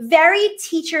site very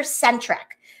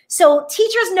teacher-centric. So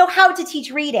teachers know how to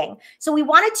teach reading. So we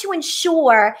wanted to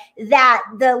ensure that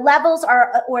the levels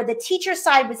are, or the teacher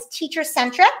side was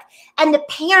teacher-centric and the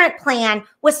parent plan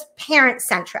was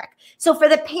parent-centric. So for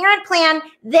the parent plan,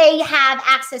 they have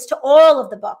access to all of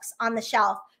the books on the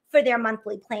shelf for their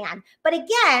monthly plan. But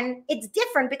again, it's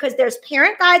different because there's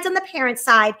parent guides on the parent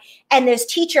side and there's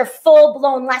teacher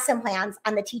full-blown lesson plans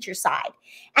on the teacher side.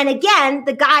 And again,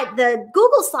 the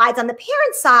Google Slides on the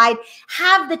parent side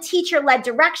have the teacher-led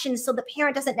directions, so the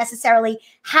parent doesn't necessarily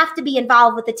have to be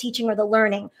involved with the teaching or the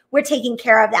learning. We're taking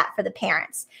care of that for the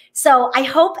parents. So I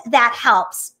hope that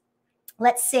helps.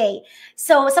 Let's see.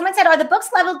 So someone said, are the books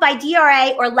leveled by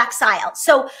DRA or Lexile?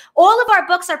 So all of our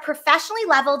books are professionally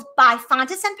leveled by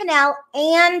Fountas and Pinnell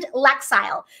and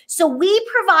Lexile. So we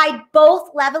provide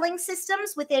both leveling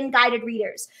systems within guided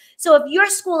readers. So if your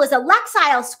school is a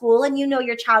Lexile school and you know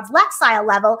your child's Lexile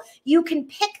level, you can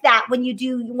pick that when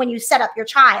you set up your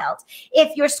child.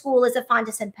 If your school is a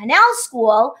Fountas and Pinnell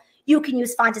school, you can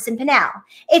use Fountas and Pinnell.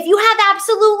 If you have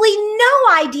absolutely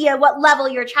no idea what level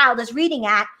your child is reading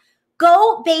at,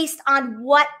 go based on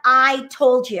what I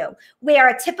told you, where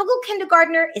a typical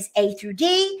kindergartner is A through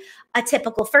D, a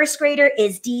typical first grader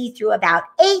is D through about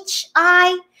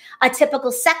HI, a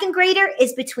typical second grader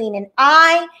is between an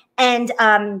I and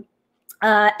an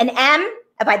M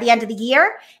by the end of the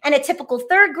year, and a typical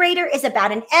third grader is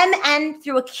about an MN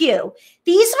through a Q.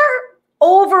 These are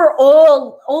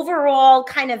overall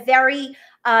kind of very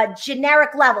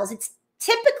generic levels. It's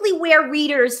typically where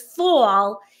readers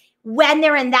fall when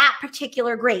they're in that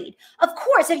particular grade. Of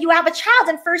course, if you have a child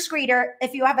in first grader,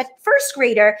 if you have a first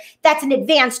grader that's an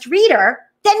advanced reader,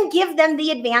 then give them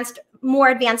the more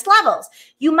advanced levels.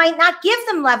 You might not give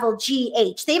them level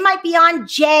GH. They might be on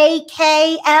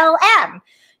JKLM.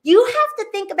 You have to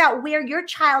think about where your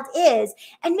child is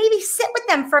and maybe sit with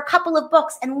them for a couple of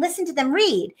books and listen to them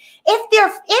read. If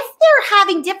they're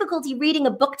having difficulty reading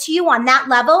a book to you on that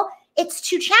level, it's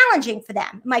too challenging for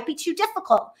them. It might be too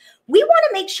difficult. We want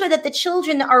to make sure that the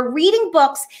children are reading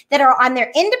books that are on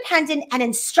their independent and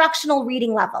instructional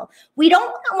reading level. We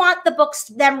don't want the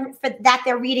books that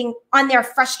they're reading on their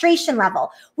frustration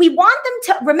level. We want them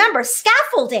to, remember,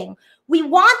 scaffolding. We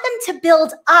want them to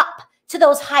build up to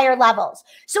those higher levels.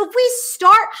 So if we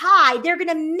start high, they're going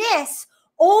to miss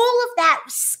all of that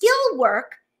skill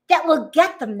work that will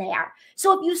get them there.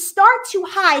 So if you start too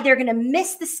high, they're going to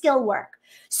miss the skill work.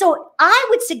 So I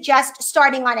would suggest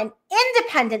starting on an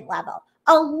independent level,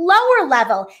 a lower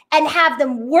level, and have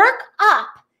them work up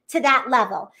to that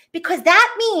level, because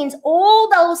that means all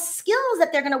those skills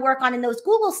that they're going to work on in those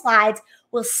Google Slides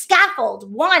will scaffold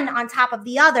one on top of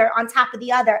the other,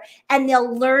 and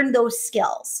they'll learn those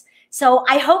skills. So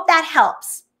I hope that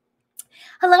helps.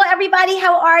 Hello, everybody.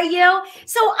 How are you?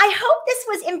 So I hope this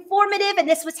was informative and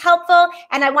this was helpful.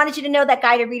 And I wanted you to know that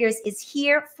Guided Readers is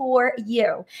here for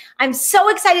you. I'm so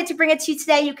excited to bring it to you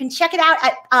today. You can check it out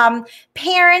at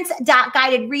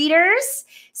parents.guidedreaders.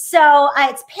 So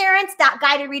it's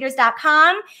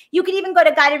parents.guidedreaders.com. You can even go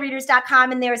to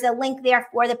guidedreaders.com and there's a link there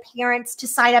for the parents to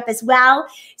sign up as well.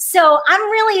 So I'm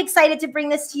really excited to bring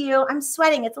this to you. I'm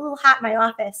sweating. It's a little hot in my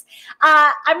office.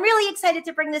 I'm really excited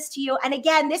to bring this to you. And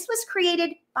again, this was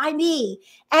created by me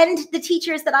and the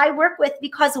teachers that I work with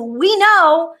because we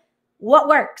know what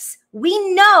works.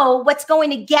 We know what's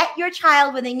going to get your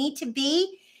child where they need to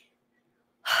be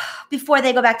before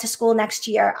they go back to school next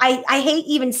year. I hate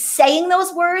even saying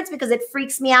those words because it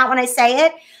freaks me out when I say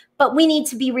it, but we need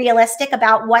to be realistic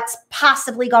about what's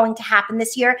possibly going to happen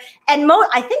this year. And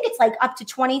I think it's like up to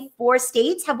 24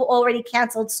 states have already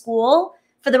canceled school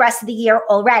for the rest of the year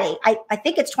already. I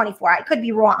think it's 24. I could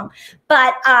be wrong.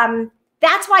 But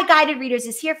that's why Guided Readers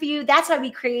is here for you. That's why we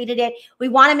created it. We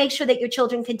want to make sure that your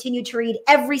children continue to read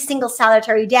every single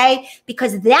solitary day,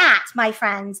 because that, my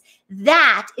friends,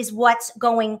 that is what's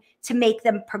going to make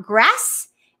them progress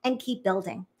and keep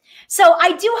building. So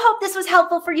I do hope this was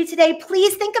helpful for you today.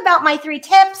 Please think about my 3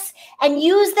 tips and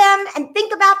use them and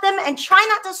think about them and try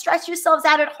not to stress yourselves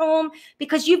out at home,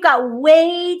 because you've got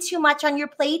way too much on your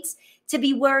plates to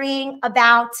be worrying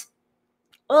about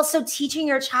also teaching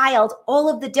your child all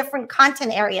of the different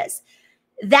content areas.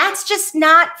 That's just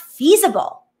not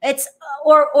feasible. It's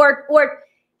or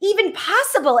even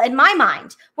possible in my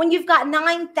mind when you've got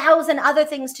 9,000 other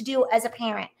things to do as a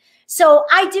parent. So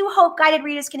I do hope Guided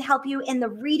Readers can help you in the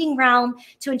reading realm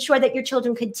to ensure that your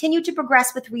children continue to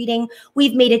progress with reading.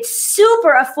 We've made it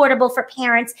super affordable for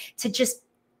parents to just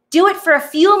do it for a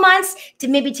few months to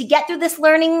get through this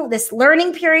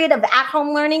learning period of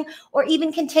at-home learning, or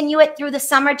even continue it through the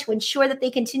summer to ensure that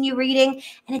they continue reading.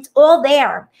 And it's all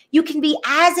there. You can be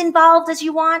as involved as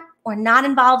you want or not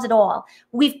involved at all.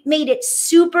 We've made it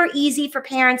super easy for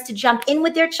parents to jump in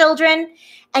with their children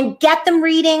and get them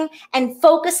reading and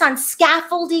focus on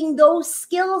scaffolding those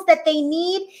skills that they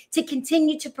need to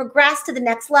continue to progress to the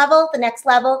next level, the next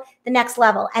level, the next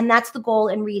level. And that's the goal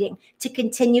in reading, to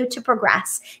continue to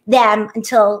progress them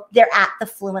until they're at the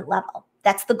fluent level.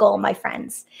 That's the goal, my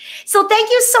friends. So thank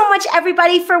you so much,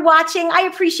 everybody, for watching. I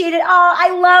appreciate it. Oh,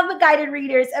 I love guided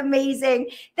readers.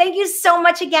 Amazing. Thank you so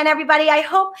much again, everybody. I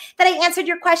hope that I answered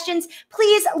your questions.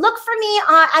 Please look for me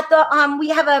at the, we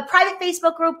have a private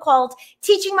Facebook group called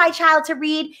Teaching My Child to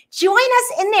Read. Join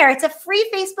us in there. It's a free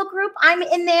Facebook group. I'm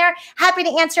in there, happy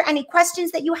to answer any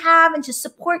questions that you have and to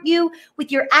support you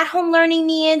with your at-home learning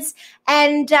needs.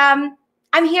 And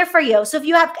I'm here for you. So if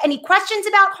you have any questions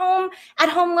about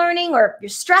at-home learning, or you're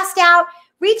stressed out,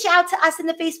 reach out to us in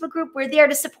the Facebook group. We're there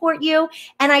to support you.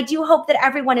 And I do hope that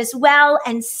everyone is well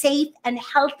and safe and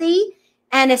healthy,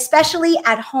 and especially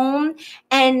at home.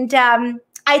 And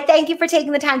I thank you for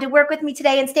taking the time to work with me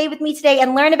today and stay with me today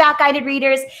and learn about guided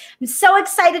readers. I'm so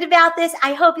excited about this.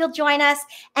 I hope you'll join us.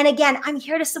 And again, I'm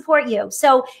here to support you.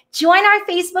 So join our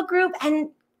Facebook group and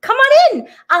come on in.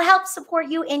 I'll help support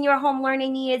you in your home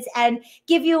learning needs and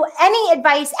give you any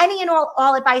advice, any and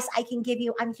all advice I can give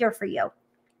you. I'm here for you,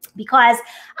 because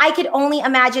I could only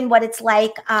imagine what it's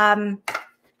like at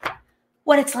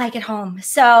home.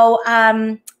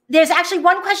 So there's actually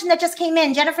one question that just came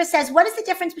in. Jennifer says, what is the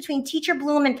difference between teacher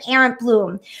bloom and parent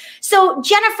bloom? So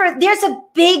Jennifer, there's a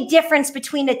big difference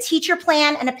between a teacher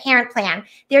plan and a parent plan.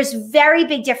 There's very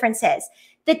big differences.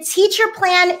 The teacher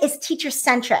plan is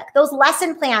teacher-centric. Those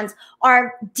lesson plans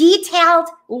are detailed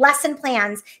lesson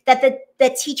plans that the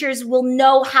teachers will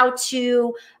know how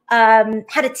to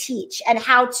teach and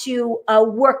how to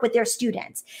work with their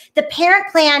students. The parent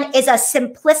plan is a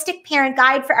simplistic parent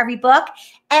guide for every book,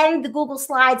 and the Google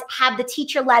Slides have the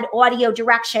teacher-led audio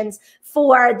directions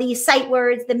for the sight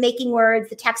words, the making words,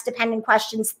 the text-dependent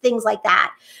questions, things like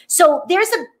that. So there's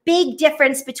a big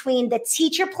difference between the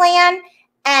teacher plan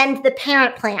and the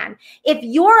parent plan. If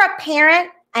you're a parent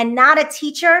and not a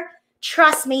teacher,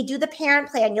 trust me, do the parent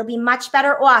plan. You'll be much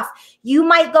better off. You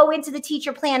might go into the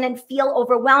teacher plan and feel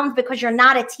overwhelmed because you're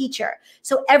not a teacher.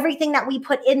 So everything that we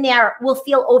put in there will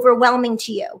feel overwhelming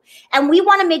to you. And we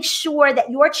want to make sure that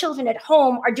your children at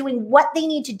home are doing what they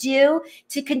need to do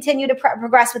to continue to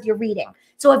progress with your reading.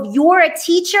 So if you're a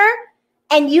teacher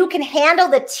and you can handle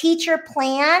the teacher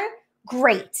plan,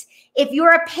 great. If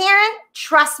you're a parent,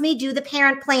 trust me, do the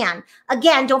parent plan.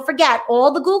 Again, don't forget,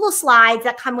 all the Google Slides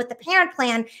that come with the parent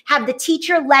plan have the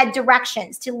teacher-led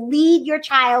directions to lead your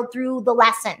child through the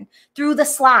lesson, through the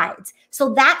slides.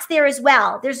 So that's there as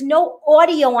well. There's no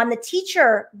audio on the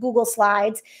teacher Google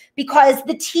Slides because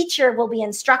the teacher will be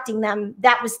instructing them.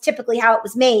 That was typically how it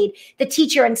was made. The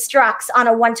teacher instructs on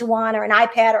a one-to-one or an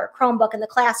iPad or a Chromebook in the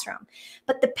classroom.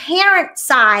 But the parent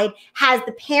side has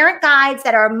the parent guides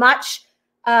that are much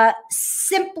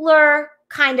simpler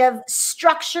kind of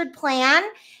structured plan.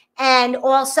 And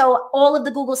also all of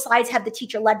the Google Slides have the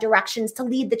teacher-led directions to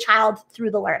lead the child through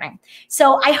the learning.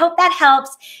 So I hope that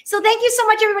helps. So thank you so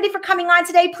much, everybody, for coming on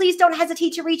today. Please don't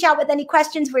hesitate to reach out with any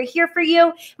questions. We're here for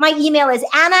you. My email is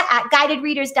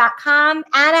anna@guidedreaders.com,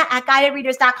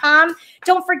 anna@guidedreaders.com.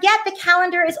 Don't forget, the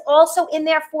calendar is also in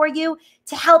there for you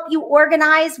to help you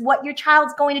organize what your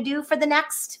child's going to do for the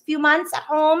next few months at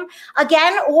home.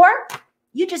 Again, or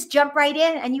you just jump right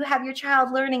in and you have your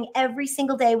child learning every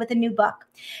single day with a new book.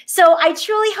 So I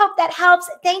truly hope that helps.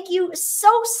 Thank you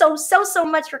so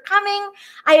much for coming.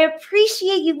 I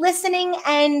appreciate you listening.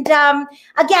 And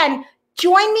again,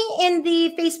 join me in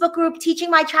the Facebook group, Teaching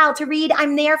My Child to Read.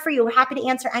 I'm there for you. We're happy to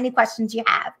answer any questions you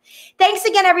have. Thanks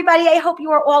again, everybody. I hope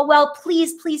you are all well.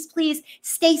 Please, please, please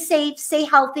stay safe, stay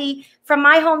healthy. From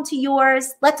my home to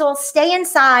yours, let's all stay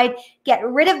inside, get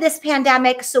rid of this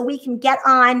pandemic so we can get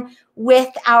on with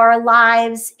our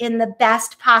lives in the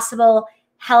best possible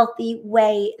healthy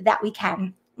way that we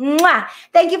can. Mwah!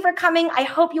 Thank you for coming. I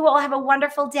hope you all have a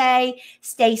wonderful day.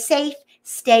 Stay safe,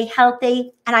 stay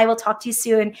healthy, and I will talk to you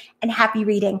soon, and happy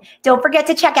reading. Don't forget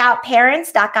to check out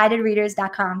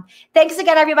parents.guidedreaders.com. Thanks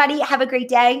again, everybody. Have a great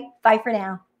day. Bye for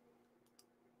now.